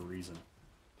whatever reason.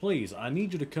 Please, I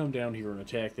need you to come down here and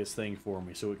attack this thing for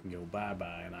me so it can go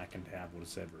bye-bye and I can have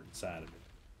what's ever inside of it.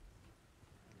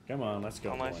 Come on, let's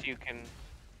go. Unless boy. you can,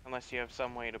 unless you have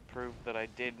some way to prove that I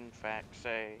did in fact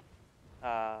say,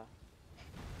 that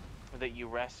you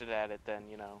rested at it, then,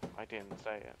 you know, I didn't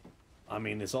say it. I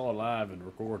mean, it's all live and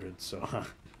recorded, so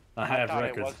I I have thought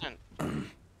records. it wasn't.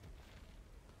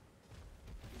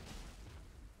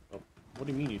 What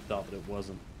do you mean you thought that it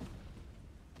wasn't?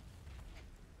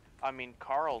 I mean,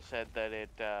 Carl said that it,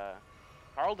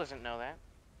 Carl doesn't know that.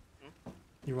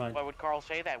 You're right. Why would Carl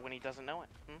say that when he doesn't know it?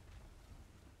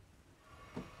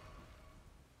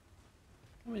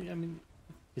 I mean,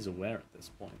 he's aware at this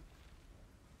point.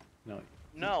 No.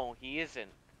 No, he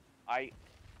isn't. I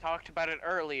talked about it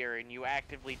earlier and you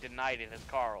actively denied it as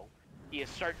Carl. He is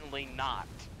certainly not.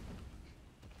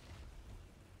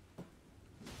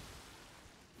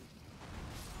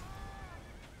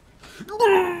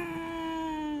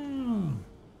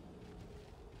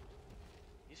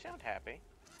 You sound happy.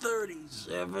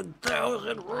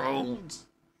 37,000 rolls!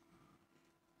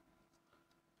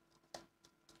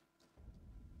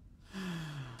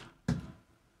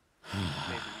 Maybe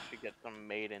you should get some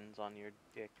maidens on your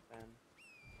dick then.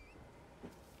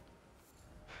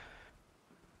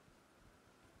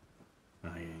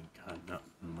 I ain't got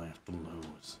nothing left to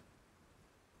lose.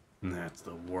 And that's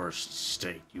the worst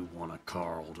state you want a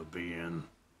Carl to be in.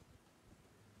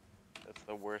 That's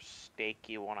the worst steak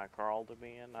you want a Carl to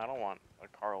be in? I don't want a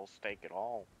Carl steak at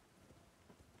all.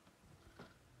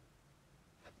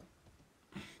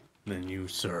 Then you,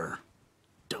 sir,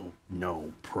 don't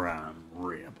know prime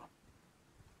rib.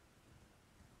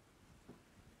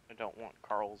 I don't want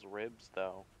Carl's ribs,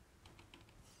 though.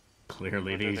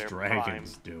 Clearly Whether these they're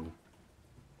dragons do.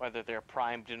 Whether they're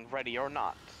primed and ready or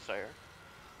not, sir.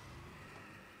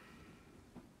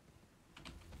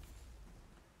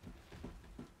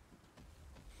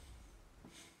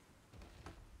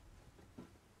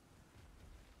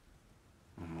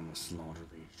 I'm gonna slaughter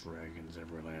these dragons,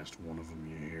 every last one of them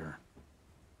you hear.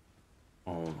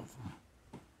 All of them.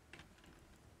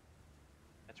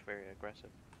 That's very aggressive.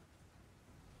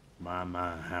 My,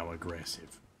 how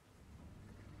aggressive.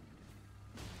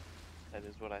 That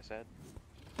is what I said.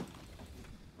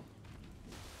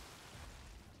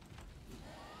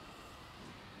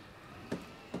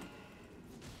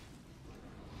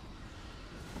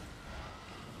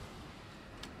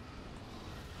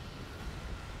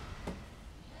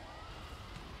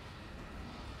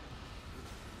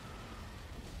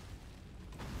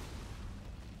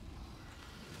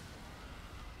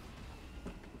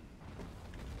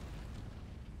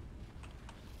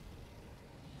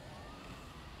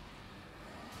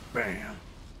 Bam.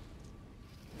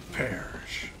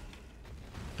 Perish.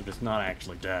 If it's not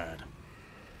actually died.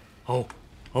 Oh,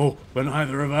 but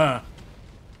neither have I.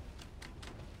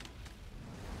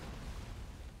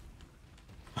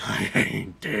 I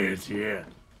ain't dead yet.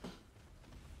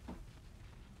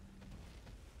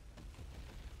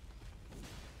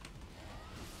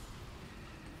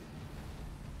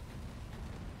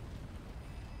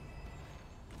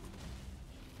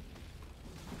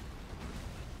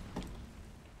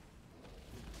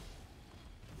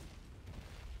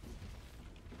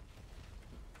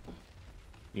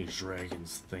 These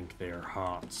dragons think they're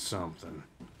hot something,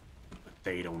 but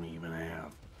they don't even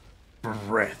have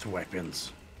breath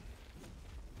weapons.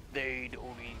 They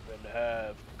don't even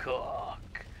have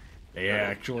cock. They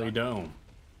actually don't.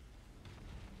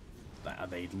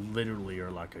 They literally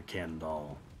are like a Ken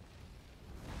doll.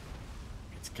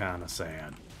 It's kind of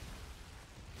sad.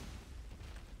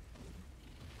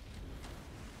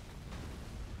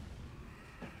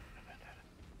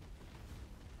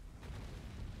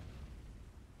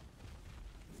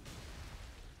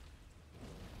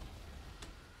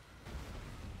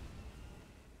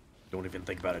 Don't even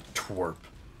think about it, twerp.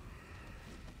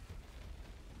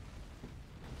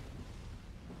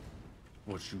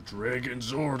 What you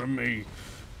dragons are to me?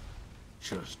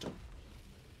 Just a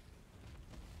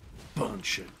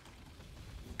bunch of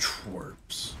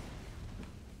twerps.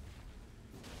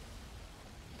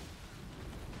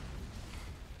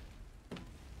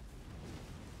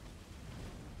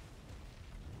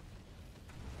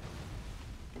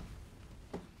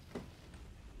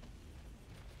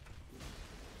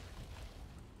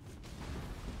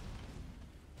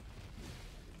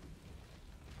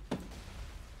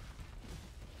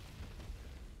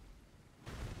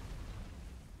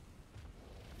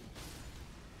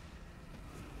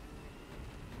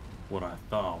 What I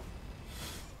thought.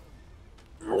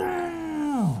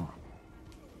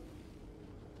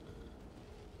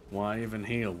 Why even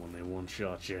heal when they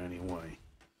one-shot you anyway?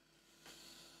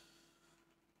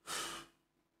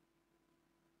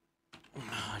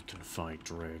 I can fight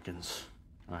dragons.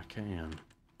 I can.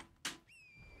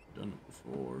 Done it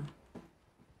before.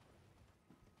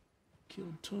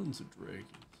 Killed tons of dragons.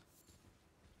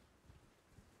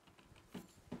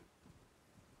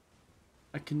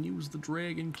 I can use the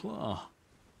dragon claw.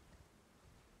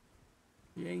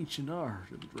 The ancient art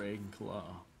of the dragon claw.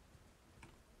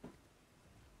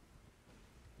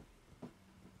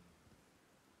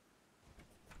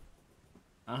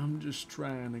 I'm just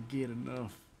trying to get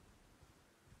enough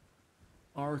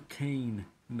arcane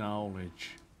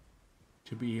knowledge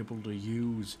to be able to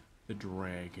use the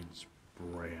dragon's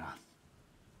breath.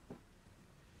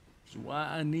 Which is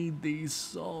why I need these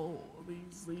so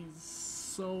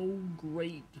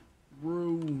great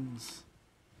runes.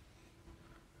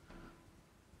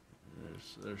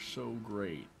 They're so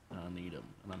great. I need them,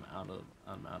 and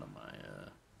I'm out of my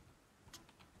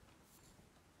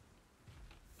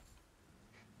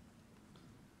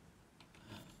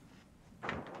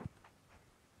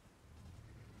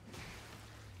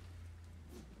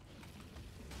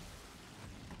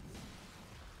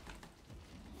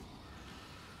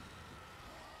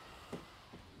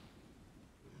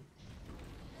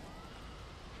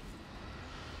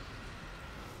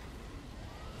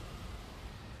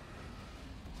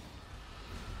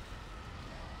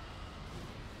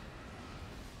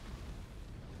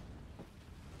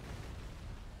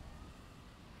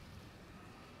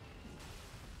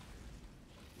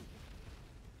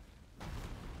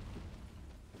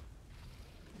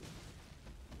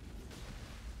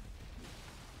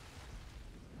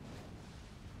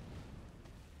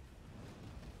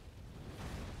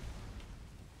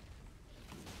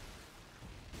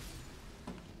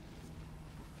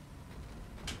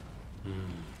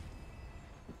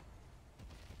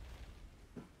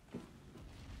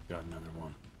Got another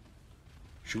one.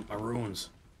 Shoot my ruins.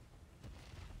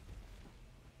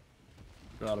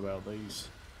 Forgot about these.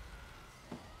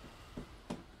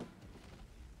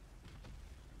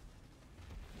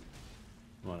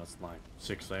 Well, that's like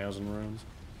 6,000 runes.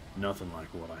 Nothing like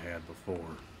what I had before.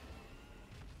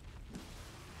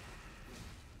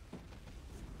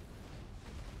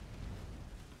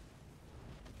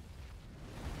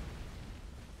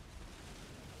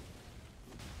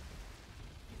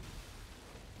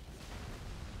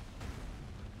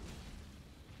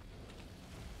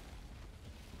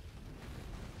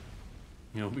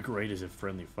 You know, it'd be great as if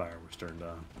friendly fire was turned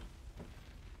on.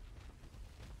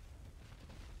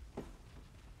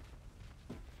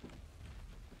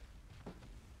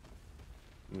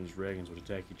 And these dragons would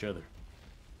attack each other.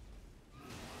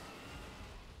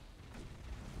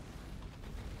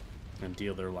 And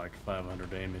deal their like 500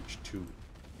 damage to,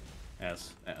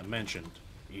 as mentioned,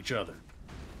 each other.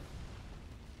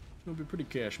 It would be pretty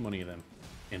cash money then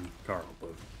in Carl, but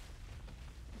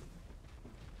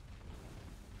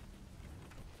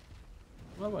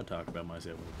why do I talk about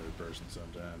myself in the third person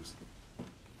sometimes?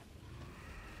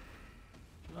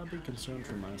 Should I be concerned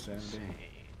for my sanity?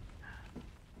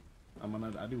 I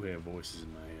mean, I do have voices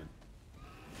in my head.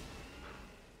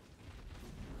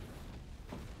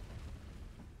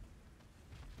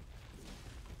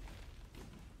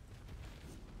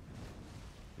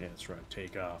 Yeah, that's right.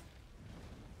 Take off.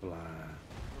 Blah. I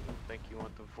don't think you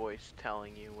want the voice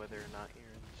telling you whether or not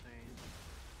you're insane.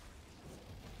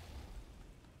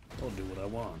 I'll do what I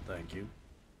want, thank you.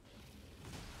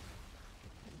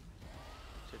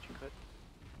 Said you could.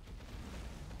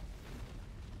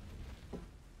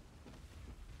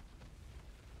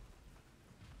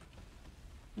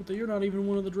 But you're not even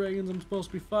one of the dragons I'm supposed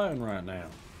to be fighting right now.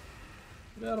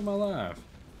 Get out of my life.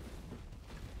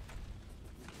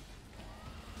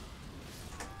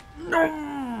 No!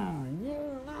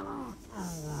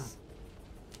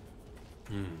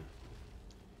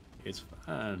 It's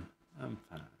fine. I'm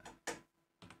fine.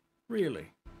 Really?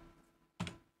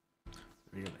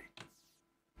 Really?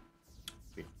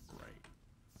 Be great.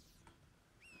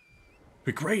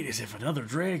 Be great as if another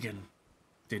dragon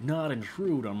did not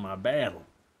intrude on my battle.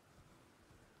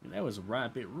 And that was the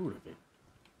right bit root of it.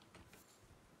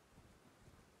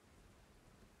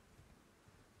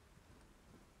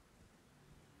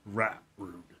 Right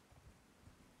rude.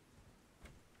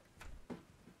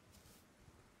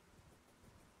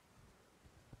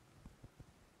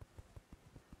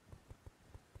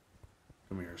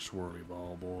 Come here, swirly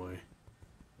ball boy.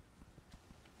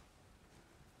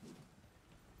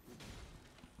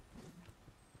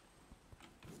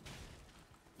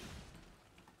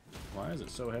 Why is it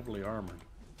so heavily armored?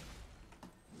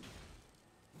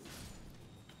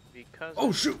 Because.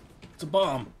 Oh shoot! It's a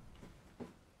bomb!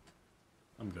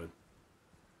 I'm good.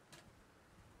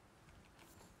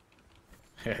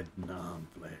 Had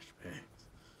non-flashbacks.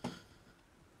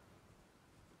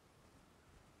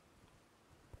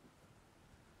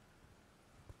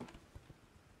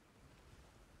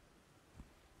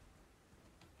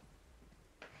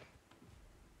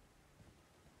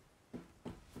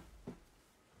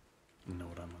 You know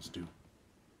what I must do.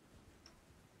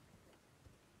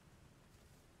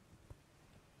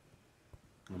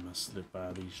 I must slip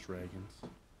by these dragons,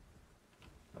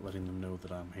 not letting them know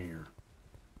that I'm here.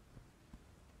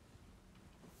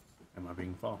 Am I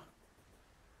being followed?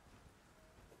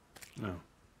 No.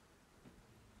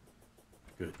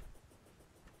 Good.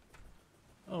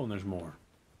 Oh, and there's more.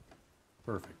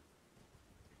 Perfect.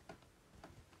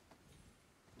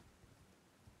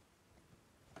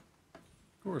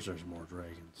 Of course there's more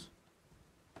dragons.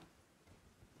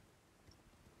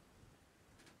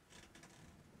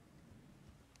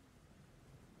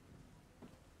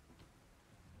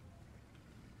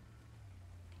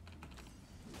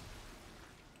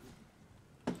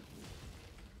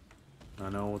 I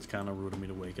know it's kind of rude of me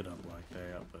to wake it up like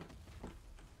that, but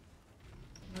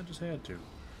I just had to.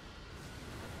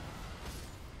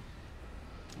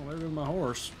 Oh, there goes my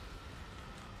horse.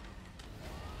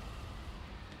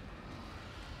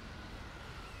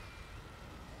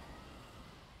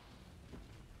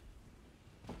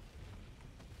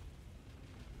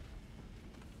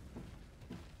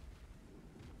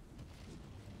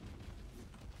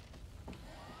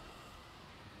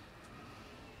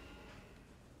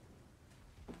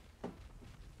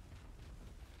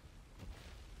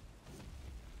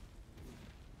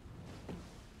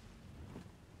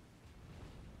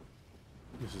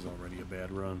 This is already a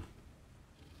bad run.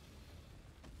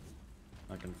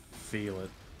 I can feel it.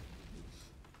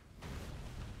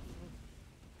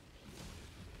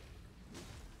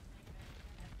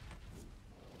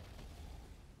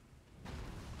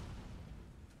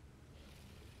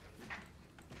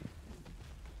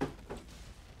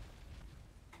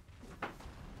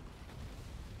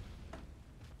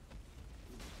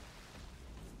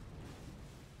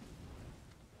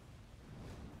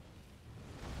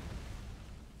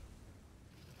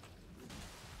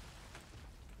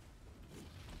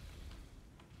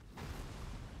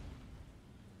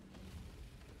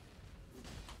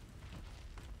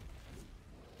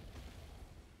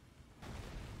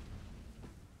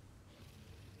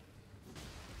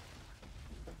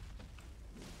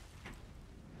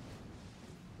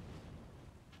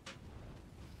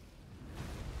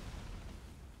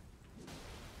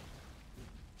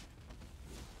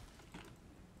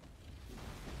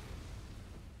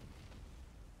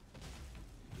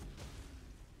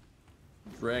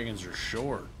 Dragons are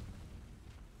short.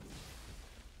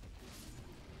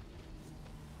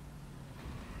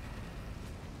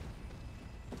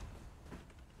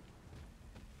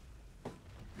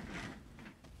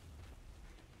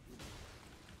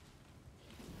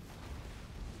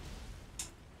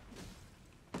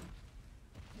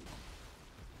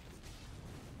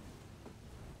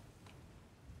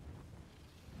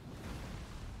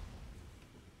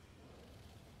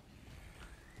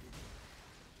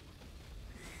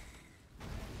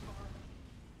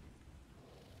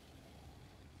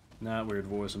 Not weird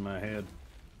voice in my head.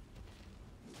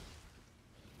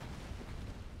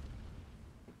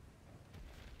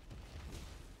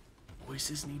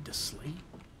 voices need to sleep?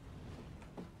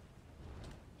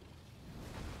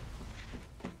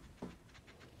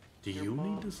 Do you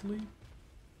need to sleep?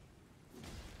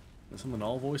 Is that something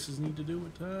all voices need to do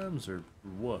at times, or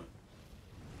what?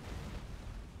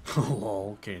 Oh,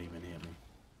 lol, can't even hit me.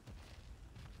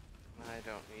 I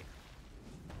don't need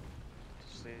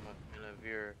to sleep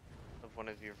of one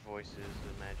of your voices'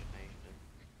 imagination.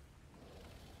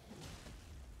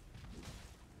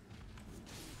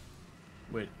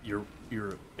 Wait, you're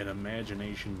an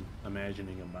imagining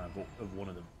of of one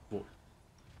of the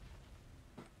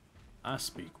I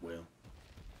speak well.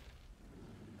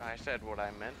 I said what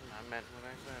I meant, and I meant what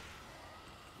I said.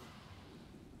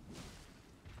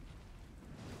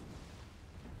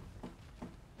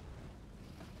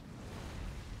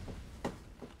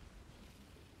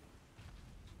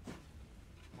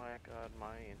 My God,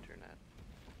 my internet.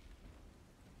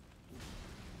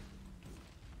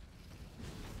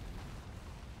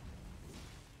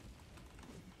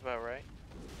 About right?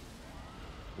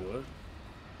 What?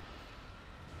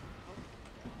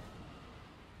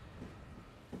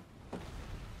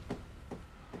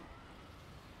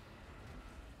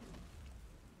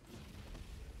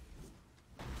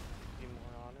 Be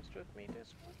more honest with me,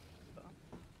 Discord.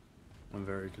 I'm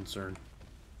very concerned.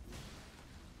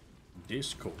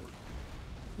 Discord.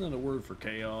 Isn't that a word for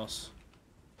chaos?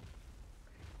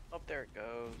 Up there it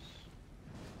goes.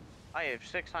 I have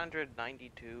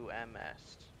 692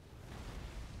 MS.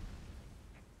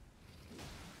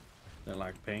 That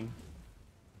like ping?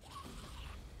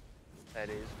 That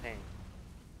is pain.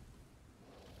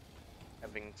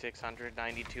 Having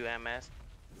 692 MS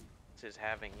is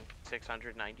having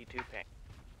 692 pain.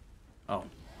 Oh.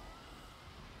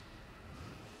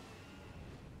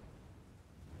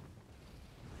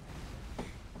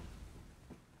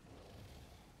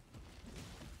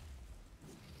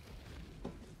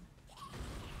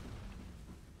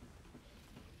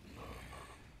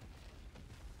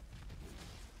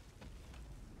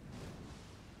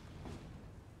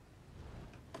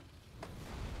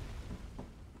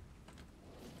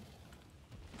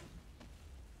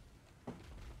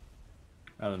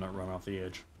 I did not run off the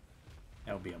edge.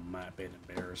 That would be a might bit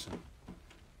embarrassing.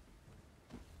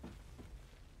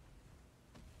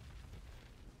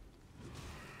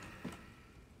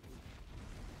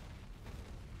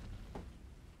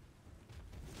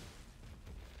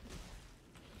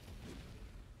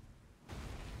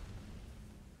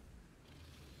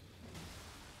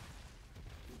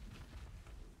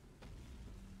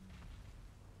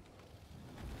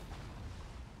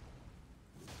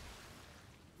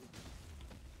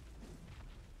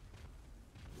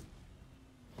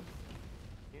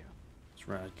 That's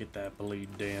right, get that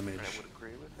bleed damage. I would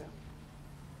agree with him.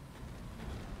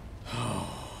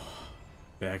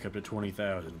 Back up to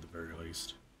 20,000 at the very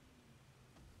least.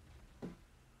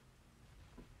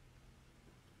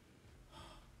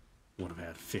 Would have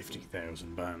had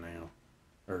 50,000 by now.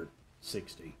 Or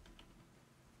 60.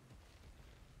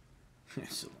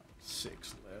 It's like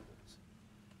 6 levels.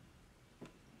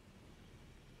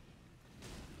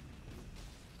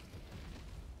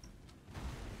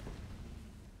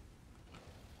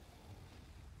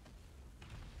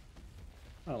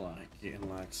 I like getting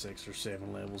like 6 or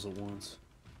 7 levels at once.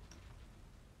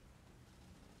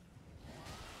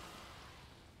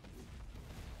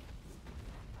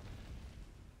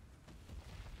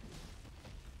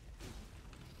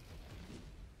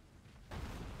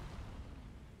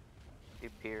 He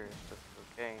appears to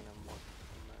cocaine and more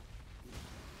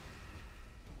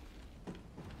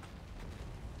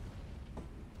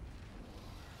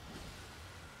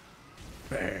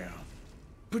than that. Bam.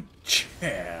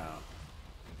 Ba-chow.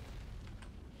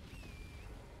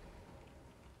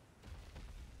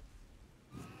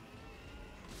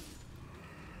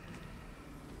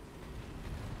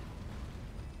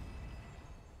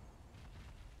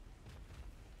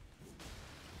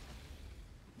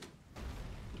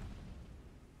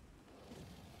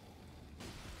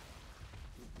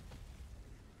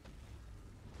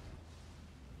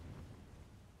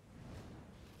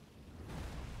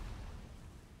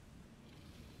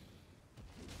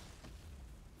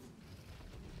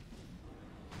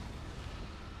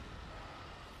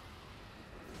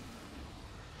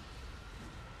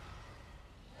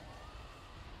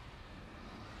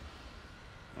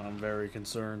 I'm very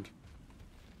concerned.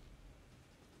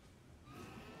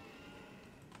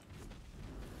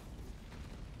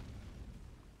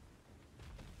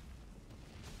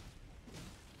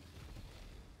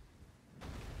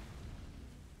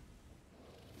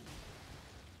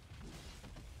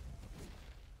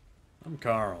 I'm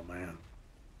Carl, man.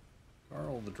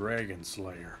 Carl the Dragon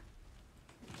Slayer.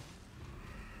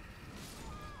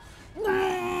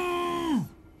 You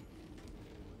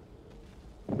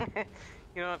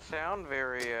don't sound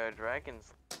very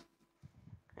dragons.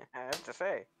 I have to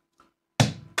say.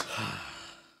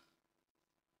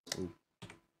 Ooh.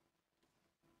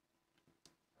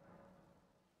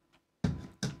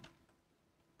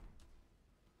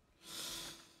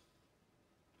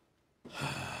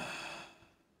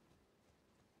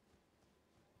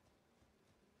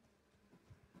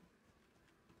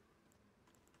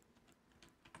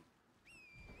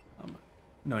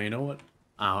 No, you know what?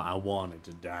 I wanted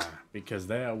to die because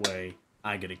that way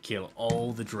I get to kill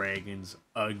all the dragons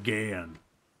again,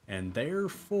 and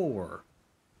therefore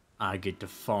I get to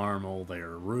farm all their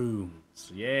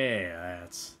runes. Yeah,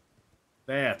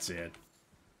 that's it.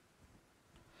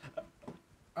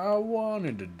 I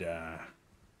wanted to die.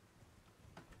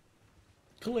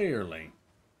 Clearly.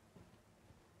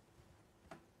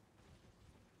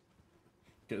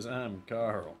 Because I'm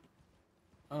Carl.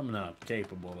 I'm not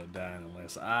capable of dying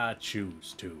unless I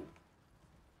choose to.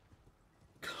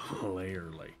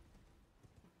 Clearly.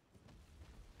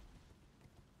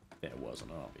 That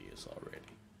wasn't obvious already.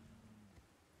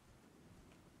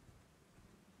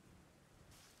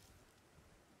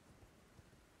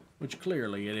 Which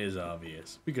clearly it is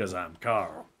obvious, because I'm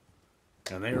Carl.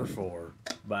 And therefore,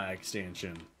 by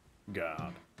extension,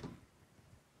 God.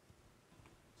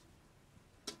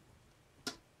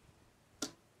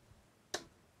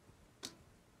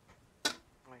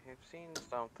 I have seen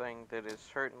something that is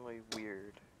certainly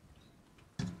weird.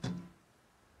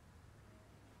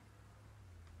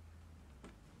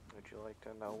 Would you like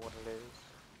to know what it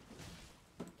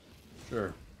is?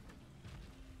 Sure.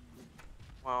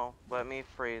 Well, let me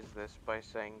phrase this by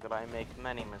saying that I make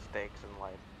many mistakes in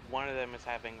life. One of them is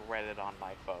having Reddit on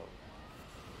my phone.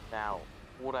 Now,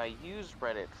 what I use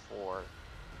Reddit for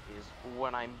is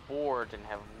when I'm bored and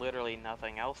have literally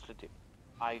nothing else to do.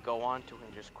 I go onto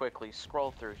and just quickly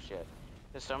scroll through shit.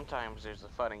 Because sometimes there's a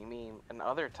funny meme, and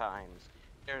other times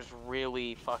there's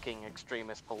really fucking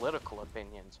extremist political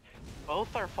opinions.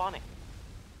 Both are funny.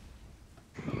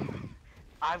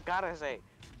 I've gotta say,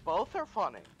 both are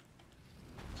funny.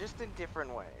 Just in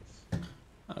different ways.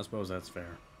 I suppose that's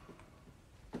fair.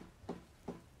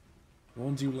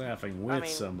 One's you laughing with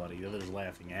somebody, the other's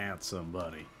laughing at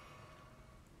somebody.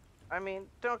 I mean,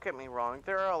 don't get me wrong,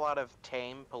 there are a lot of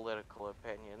tame political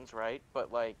opinions, right?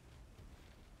 But like,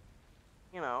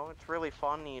 you know, it's really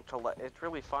fun to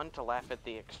laugh at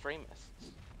the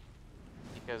extremists.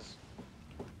 Because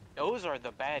those are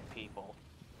the bad people.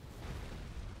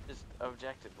 Just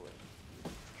objectively.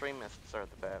 Extremists are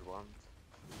the bad ones.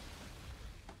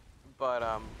 But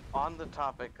on the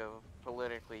topic of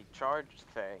politically charged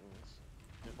things,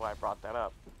 which is why I brought that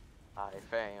up, I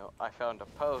found a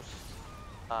post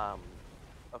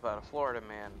about a Florida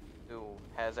man who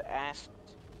has asked,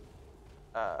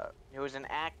 who is an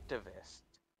activist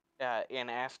in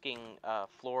asking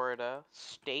Florida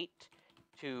state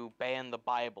to ban the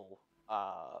Bible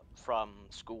from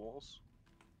schools.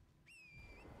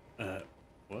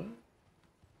 What?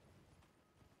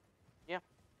 Yeah.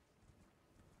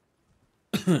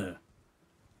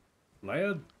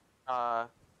 Lad?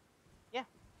 Yeah.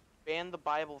 Ban the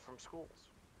Bible from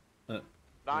schools. Uh,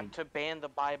 Not to ban the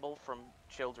Bible from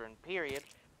children, period,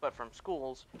 but from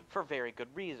schools for very good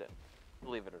reason,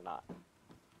 believe it or not.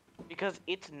 Because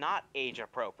it's not age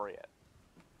appropriate.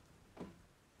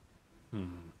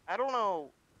 I don't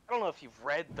know if you've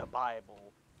read the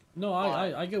Bible. No,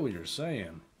 I get what you're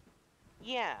saying.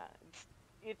 Yeah,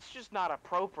 it's just not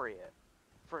appropriate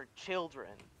for children.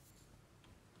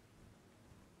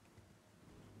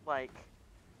 Like,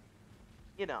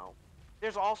 you know,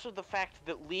 there's also the fact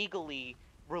that legally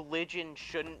religion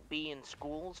shouldn't be in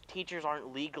schools. Teachers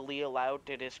aren't legally allowed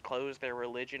to disclose their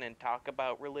religion and talk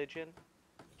about religion.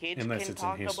 Kids Unless can it's in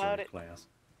talk history about it class.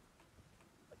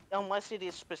 unless it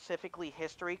is specifically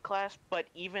history class, but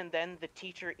even then the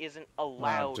teacher isn't Allowed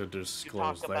allowed to to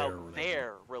disclose talk about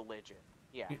their religion.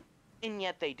 Yeah. And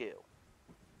yet they do.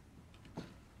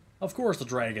 Of course the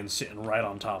dragon's sitting right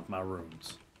on top of my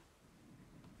runes.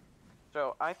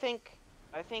 So I think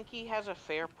he has a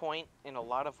fair point in a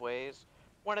lot of ways.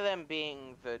 One of them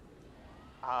being that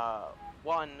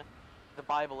one, the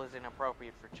Bible is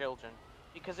inappropriate for children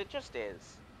because it just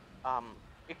is.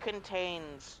 It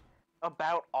contains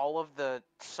about all of the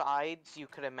sides you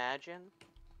could imagine.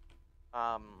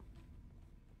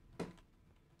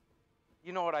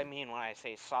 You know what I mean when I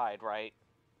say side, right?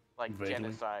 Like Vaguely.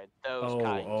 genocide, those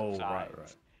kinds of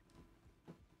sides.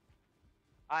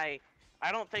 Right.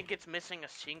 I don't think it's missing a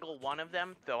single one of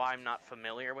them, though I'm not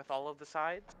familiar with all of the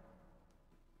sides.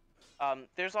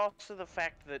 There's also the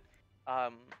fact that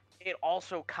it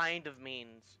also kind of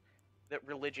means that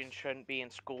religion shouldn't be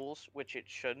in schools, which it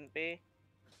shouldn't be,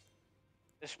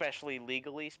 especially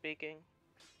legally speaking,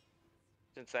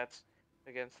 since that's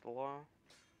against the law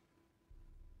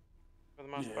for the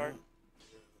most part.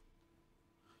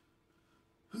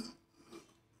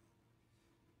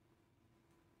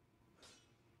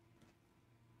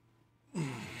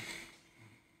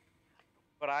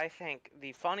 But I think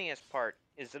the funniest part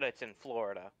is that it's in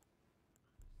Florida.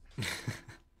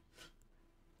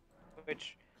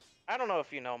 Which, I don't know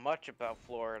if you know much about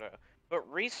Florida, but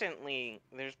recently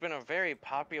there's been a very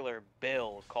popular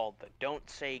bill called the Don't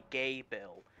Say Gay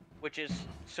Bill, which is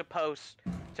supposed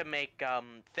to make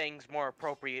things more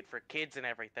appropriate for kids and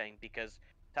everything, because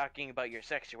talking about your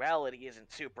sexuality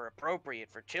isn't super appropriate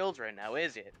for children now,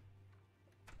 is it?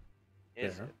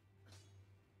 Is Fair. it?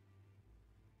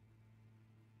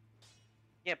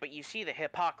 Yeah, but you see the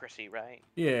hypocrisy, right?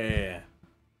 Yeah.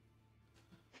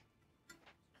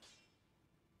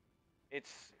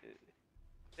 It's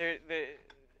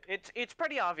it's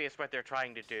pretty obvious what they're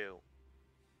trying to do.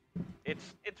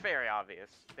 It's very obvious.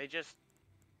 They just,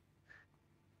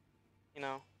 you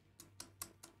know.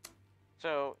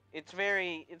 So it's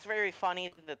very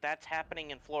funny that that's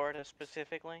happening in Florida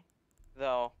specifically,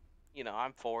 though. You know,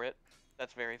 I'm for it.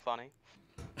 That's very funny.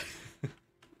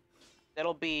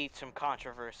 That'll be some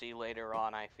controversy later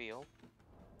on, I feel.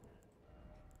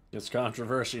 It's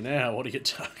controversy now. What are you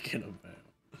talking about?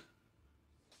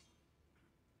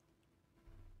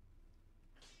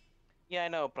 Yeah, I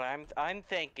know, but I'm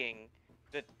thinking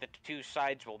that the two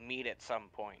sides will meet at some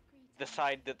point. The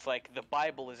side that's like the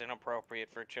Bible is inappropriate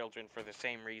for children for the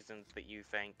same reasons that you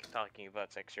think talking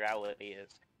about sexuality is,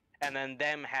 and then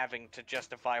them having to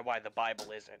justify why the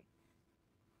Bible isn't.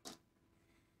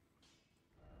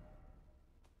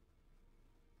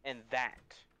 And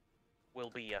that will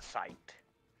be a sight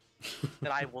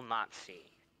that I will not see,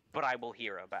 but I will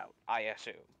hear about, I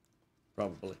assume.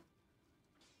 Probably.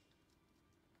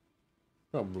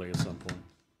 Probably at some point.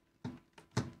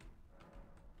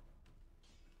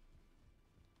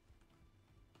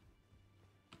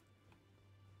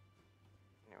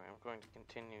 Anyway, I'm going to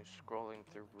continue scrolling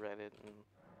through Reddit and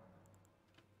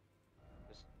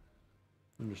just...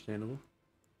 Understandable.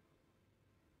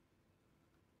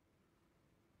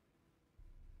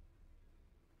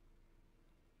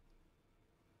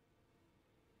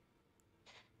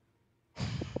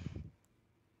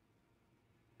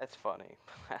 That's funny.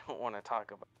 I don't want to talk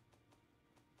about...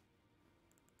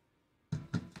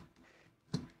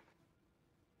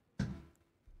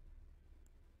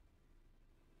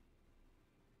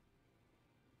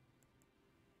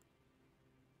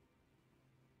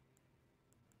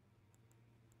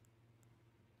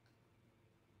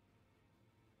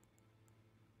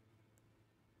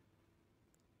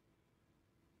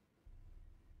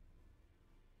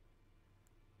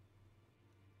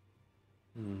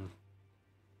 Hmm.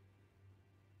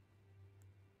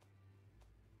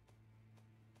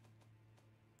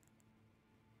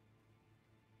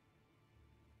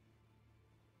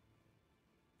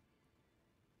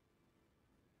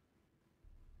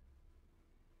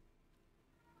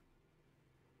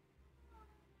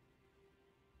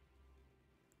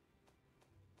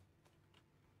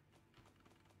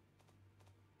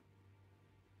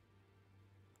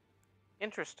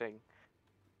 Interesting.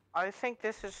 I think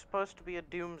this is supposed to be a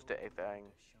doomsday thing.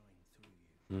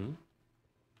 Hmm?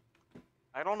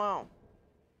 I don't know.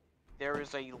 There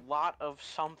is a lot of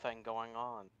something going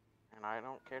on, and I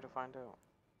don't care to find out.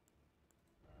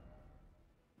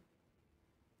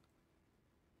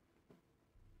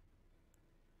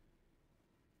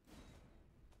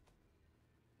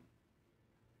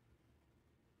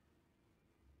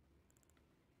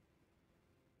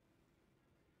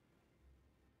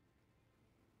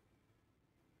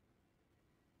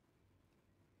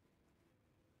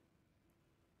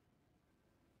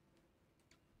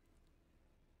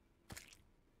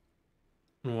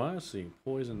 Oh, I see.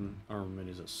 Poison armament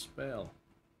is a spell.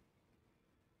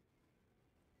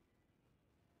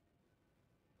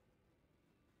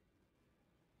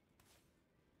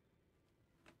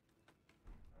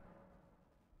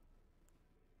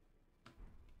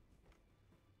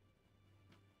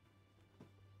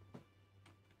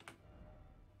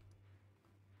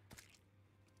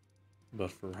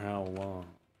 But for how long?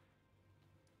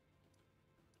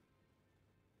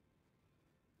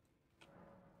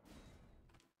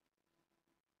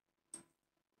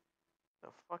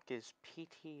 The fuck is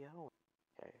PTO?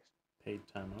 Okay. Paid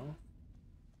time off?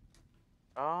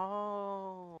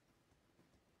 Oh.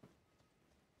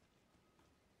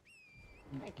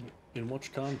 Thank you. In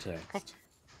which context?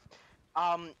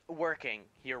 Working.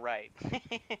 You're right.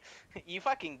 You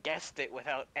fucking guessed it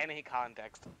without any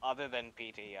context other than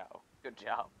PTO. Good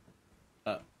job.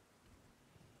 Uh,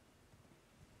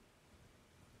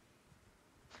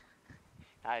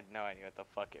 I had no idea what the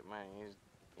fuck it meant.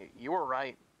 You were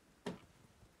right.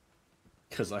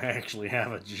 because I actually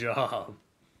have a job.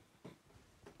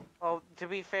 Well, to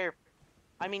be fair,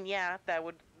 I mean, yeah, that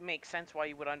would make sense why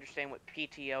you would understand what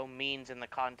PTO means in the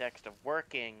context of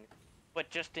working, but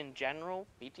just in general,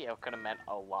 PTO could have meant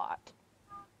a lot,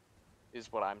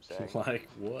 is what I'm saying. Like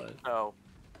what? So,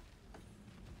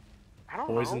 I don't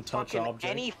Poison know, touch fucking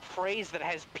object? any phrase that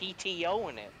has PTO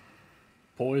in it.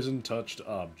 Poison touched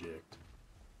object.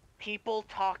 People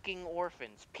talking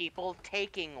orphans. People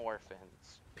taking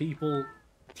orphans. People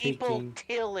People taking...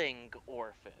 tilling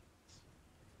orphans.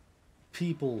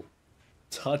 People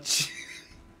touch...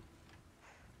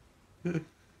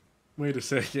 Wait a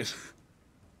second.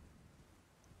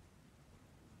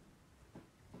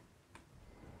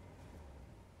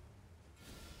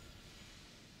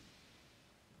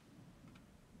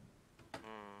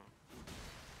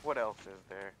 What else is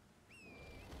there?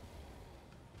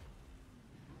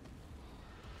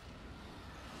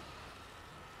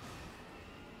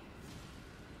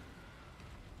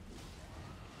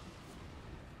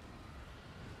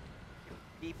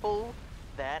 People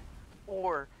that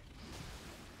or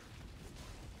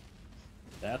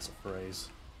That's a phrase.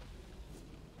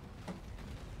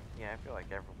 yeah, I feel like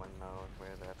everyone knows where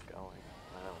that's going.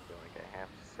 I don't feel like I have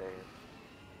to say it.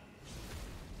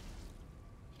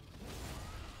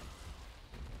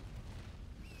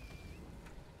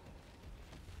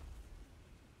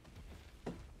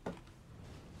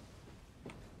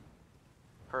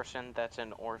 Person that's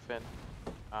an orphan.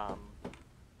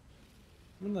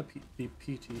 Wouldn't that be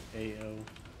PTAO?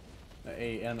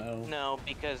 ANO? No,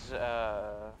 because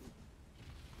there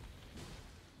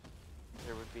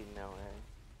would be no A.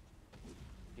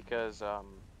 Because so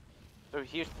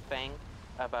here's the thing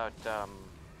about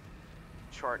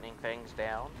shortening things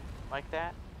down like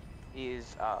that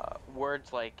is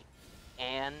words like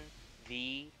an,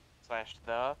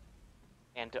 the/the,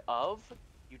 and of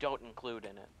you don't include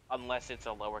in it unless it's a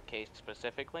lowercase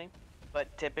specifically,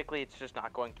 but typically it's just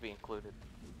not going to be included.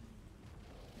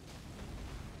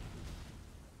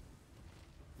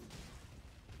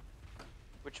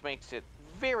 Which makes it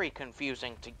very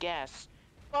confusing to guess,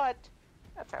 but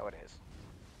that's how it is.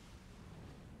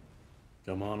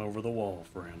 Come on over the wall,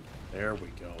 friend. There we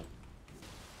go.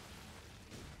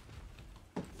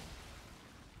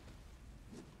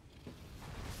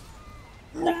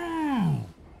 No!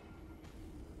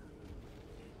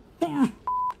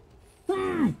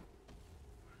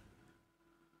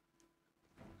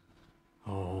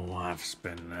 Oh, I've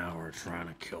spent an hour trying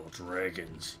to kill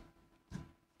dragons.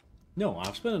 No,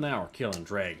 I've spent an hour killing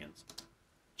dragons.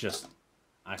 Just,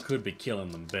 I could be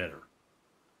killing them better.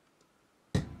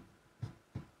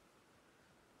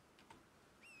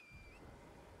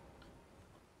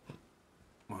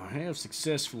 I have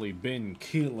successfully been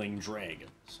killing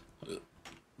dragons.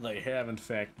 They have in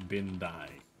fact been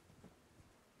dying.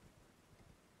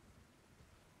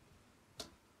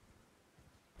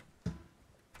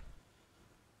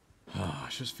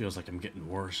 It just feels like I'm getting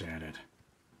worse at it.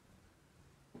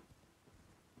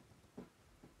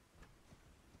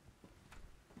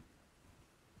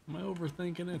 Am I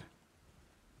overthinking it?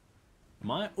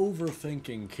 Am I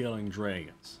overthinking killing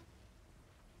dragons?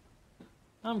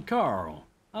 I'm Carl.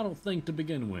 I don't think to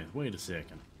begin with. Wait a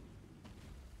second.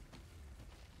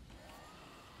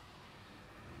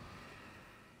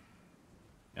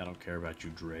 I don't care about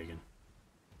you, dragon.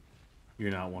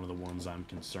 You're not one of the ones I'm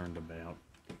concerned about.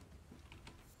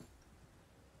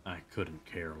 I couldn't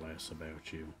care less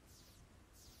about you.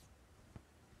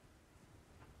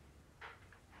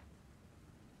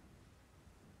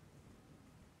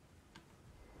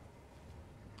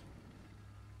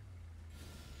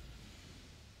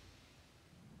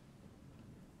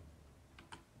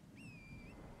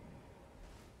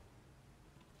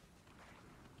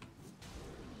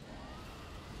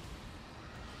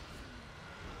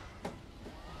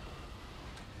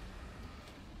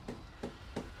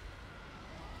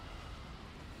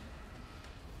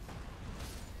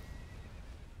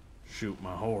 Shoot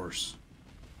my horse.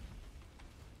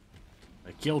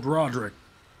 I killed Roderick.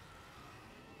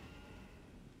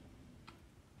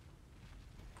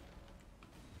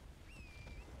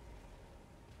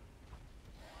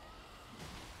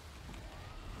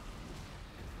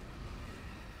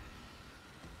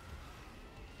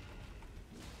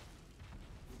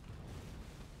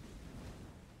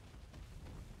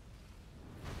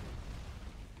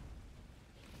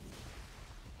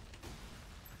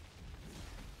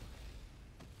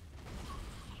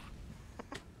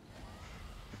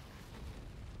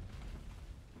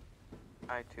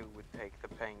 I too would take the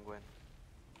penguin.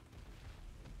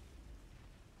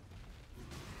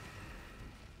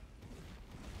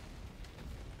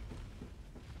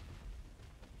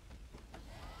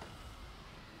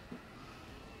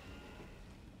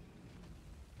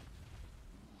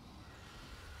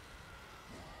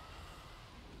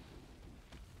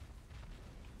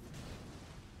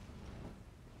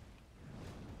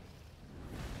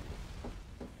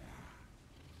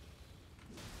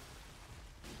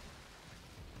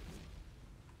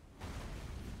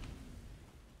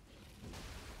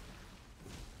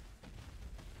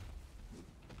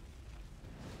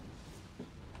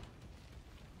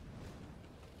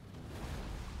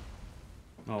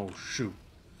 Oh, shoot.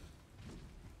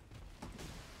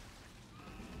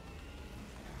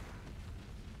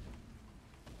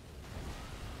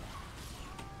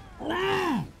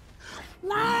 No!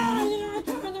 No! You're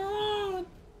turning around!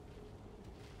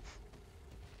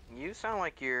 You sound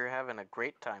like you're having a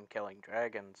great time killing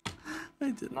dragons.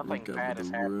 I didn't Nothing look bad over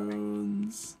is the happening.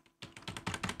 runes.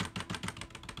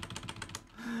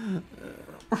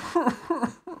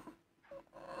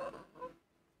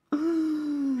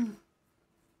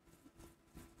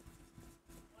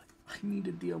 I need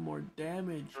to deal more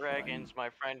damage. Dragons,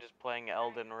 my friend is playing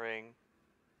Elden Ring.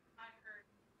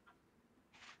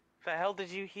 The hell did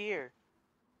you hear?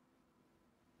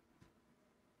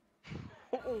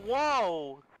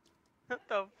 Whoa! What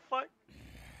the fuck?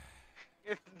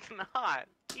 It's not.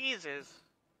 Jesus.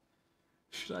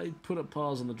 Should I put a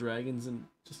pause on the dragons and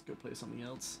just go play something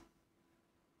else?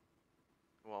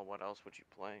 Well, what else would you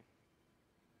play?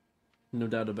 No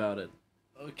doubt about it.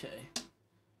 Okay.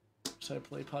 Should I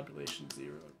play Population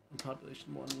 0 and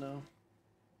Population 1 now?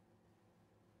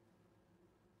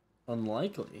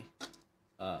 Unlikely.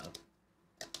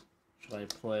 Should I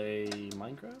play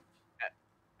Minecraft?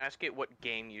 Ask it what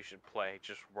game you should play,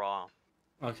 just raw.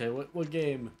 Okay, what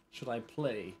game should I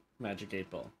play Magic 8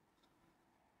 Ball?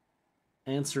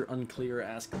 Answer unclear,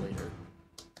 ask later.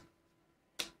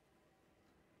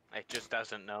 It just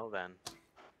doesn't know then.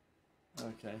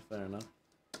 Okay, fair enough.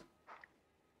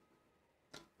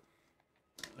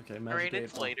 Okay, Magic Alright, 8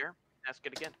 it's Ball. later. Ask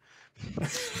it again.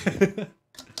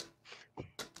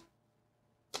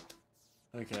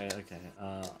 Okay.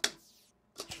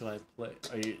 Should I play?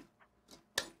 Are you?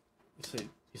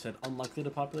 You said unlikely to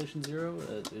Population 0.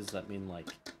 Does that mean like?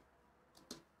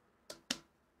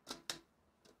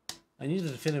 I need a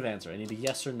definitive answer. I need a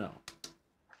yes or no.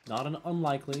 Not an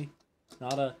unlikely.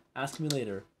 Not a ask me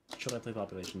later. Should I play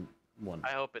Population 1?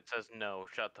 I hope it says no.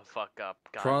 Shut the fuck up.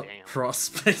 God damn.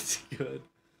 Prospect good.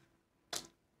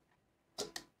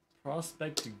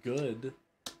 Prospect good.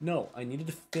 No, I need a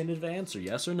definitive answer.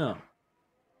 Yes or no?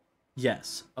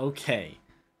 Yes. Okay.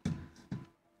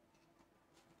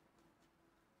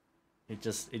 It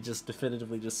just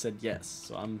definitively just said yes,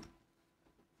 so I'm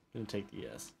gonna take the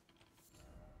yes.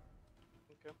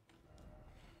 Okay.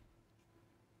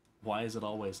 Why is it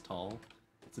always tall?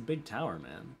 It's a big tower,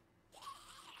 man.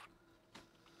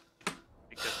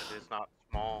 Because it is not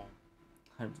small.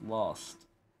 I've lost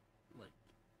like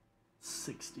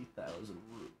 60,000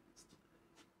 runes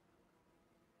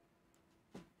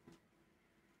today.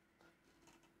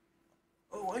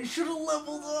 Oh, I should have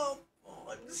leveled up. Oh,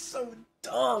 I'm so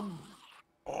dumb.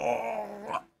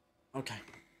 Oh. Okay.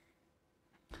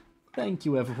 Thank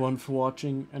you everyone for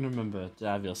watching, and remember to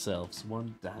have yourselves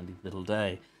one dandy little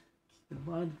day. Keep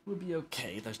in mind it will be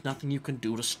okay. There's nothing you can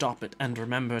do to stop it, and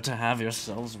remember to have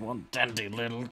yourselves one dandy little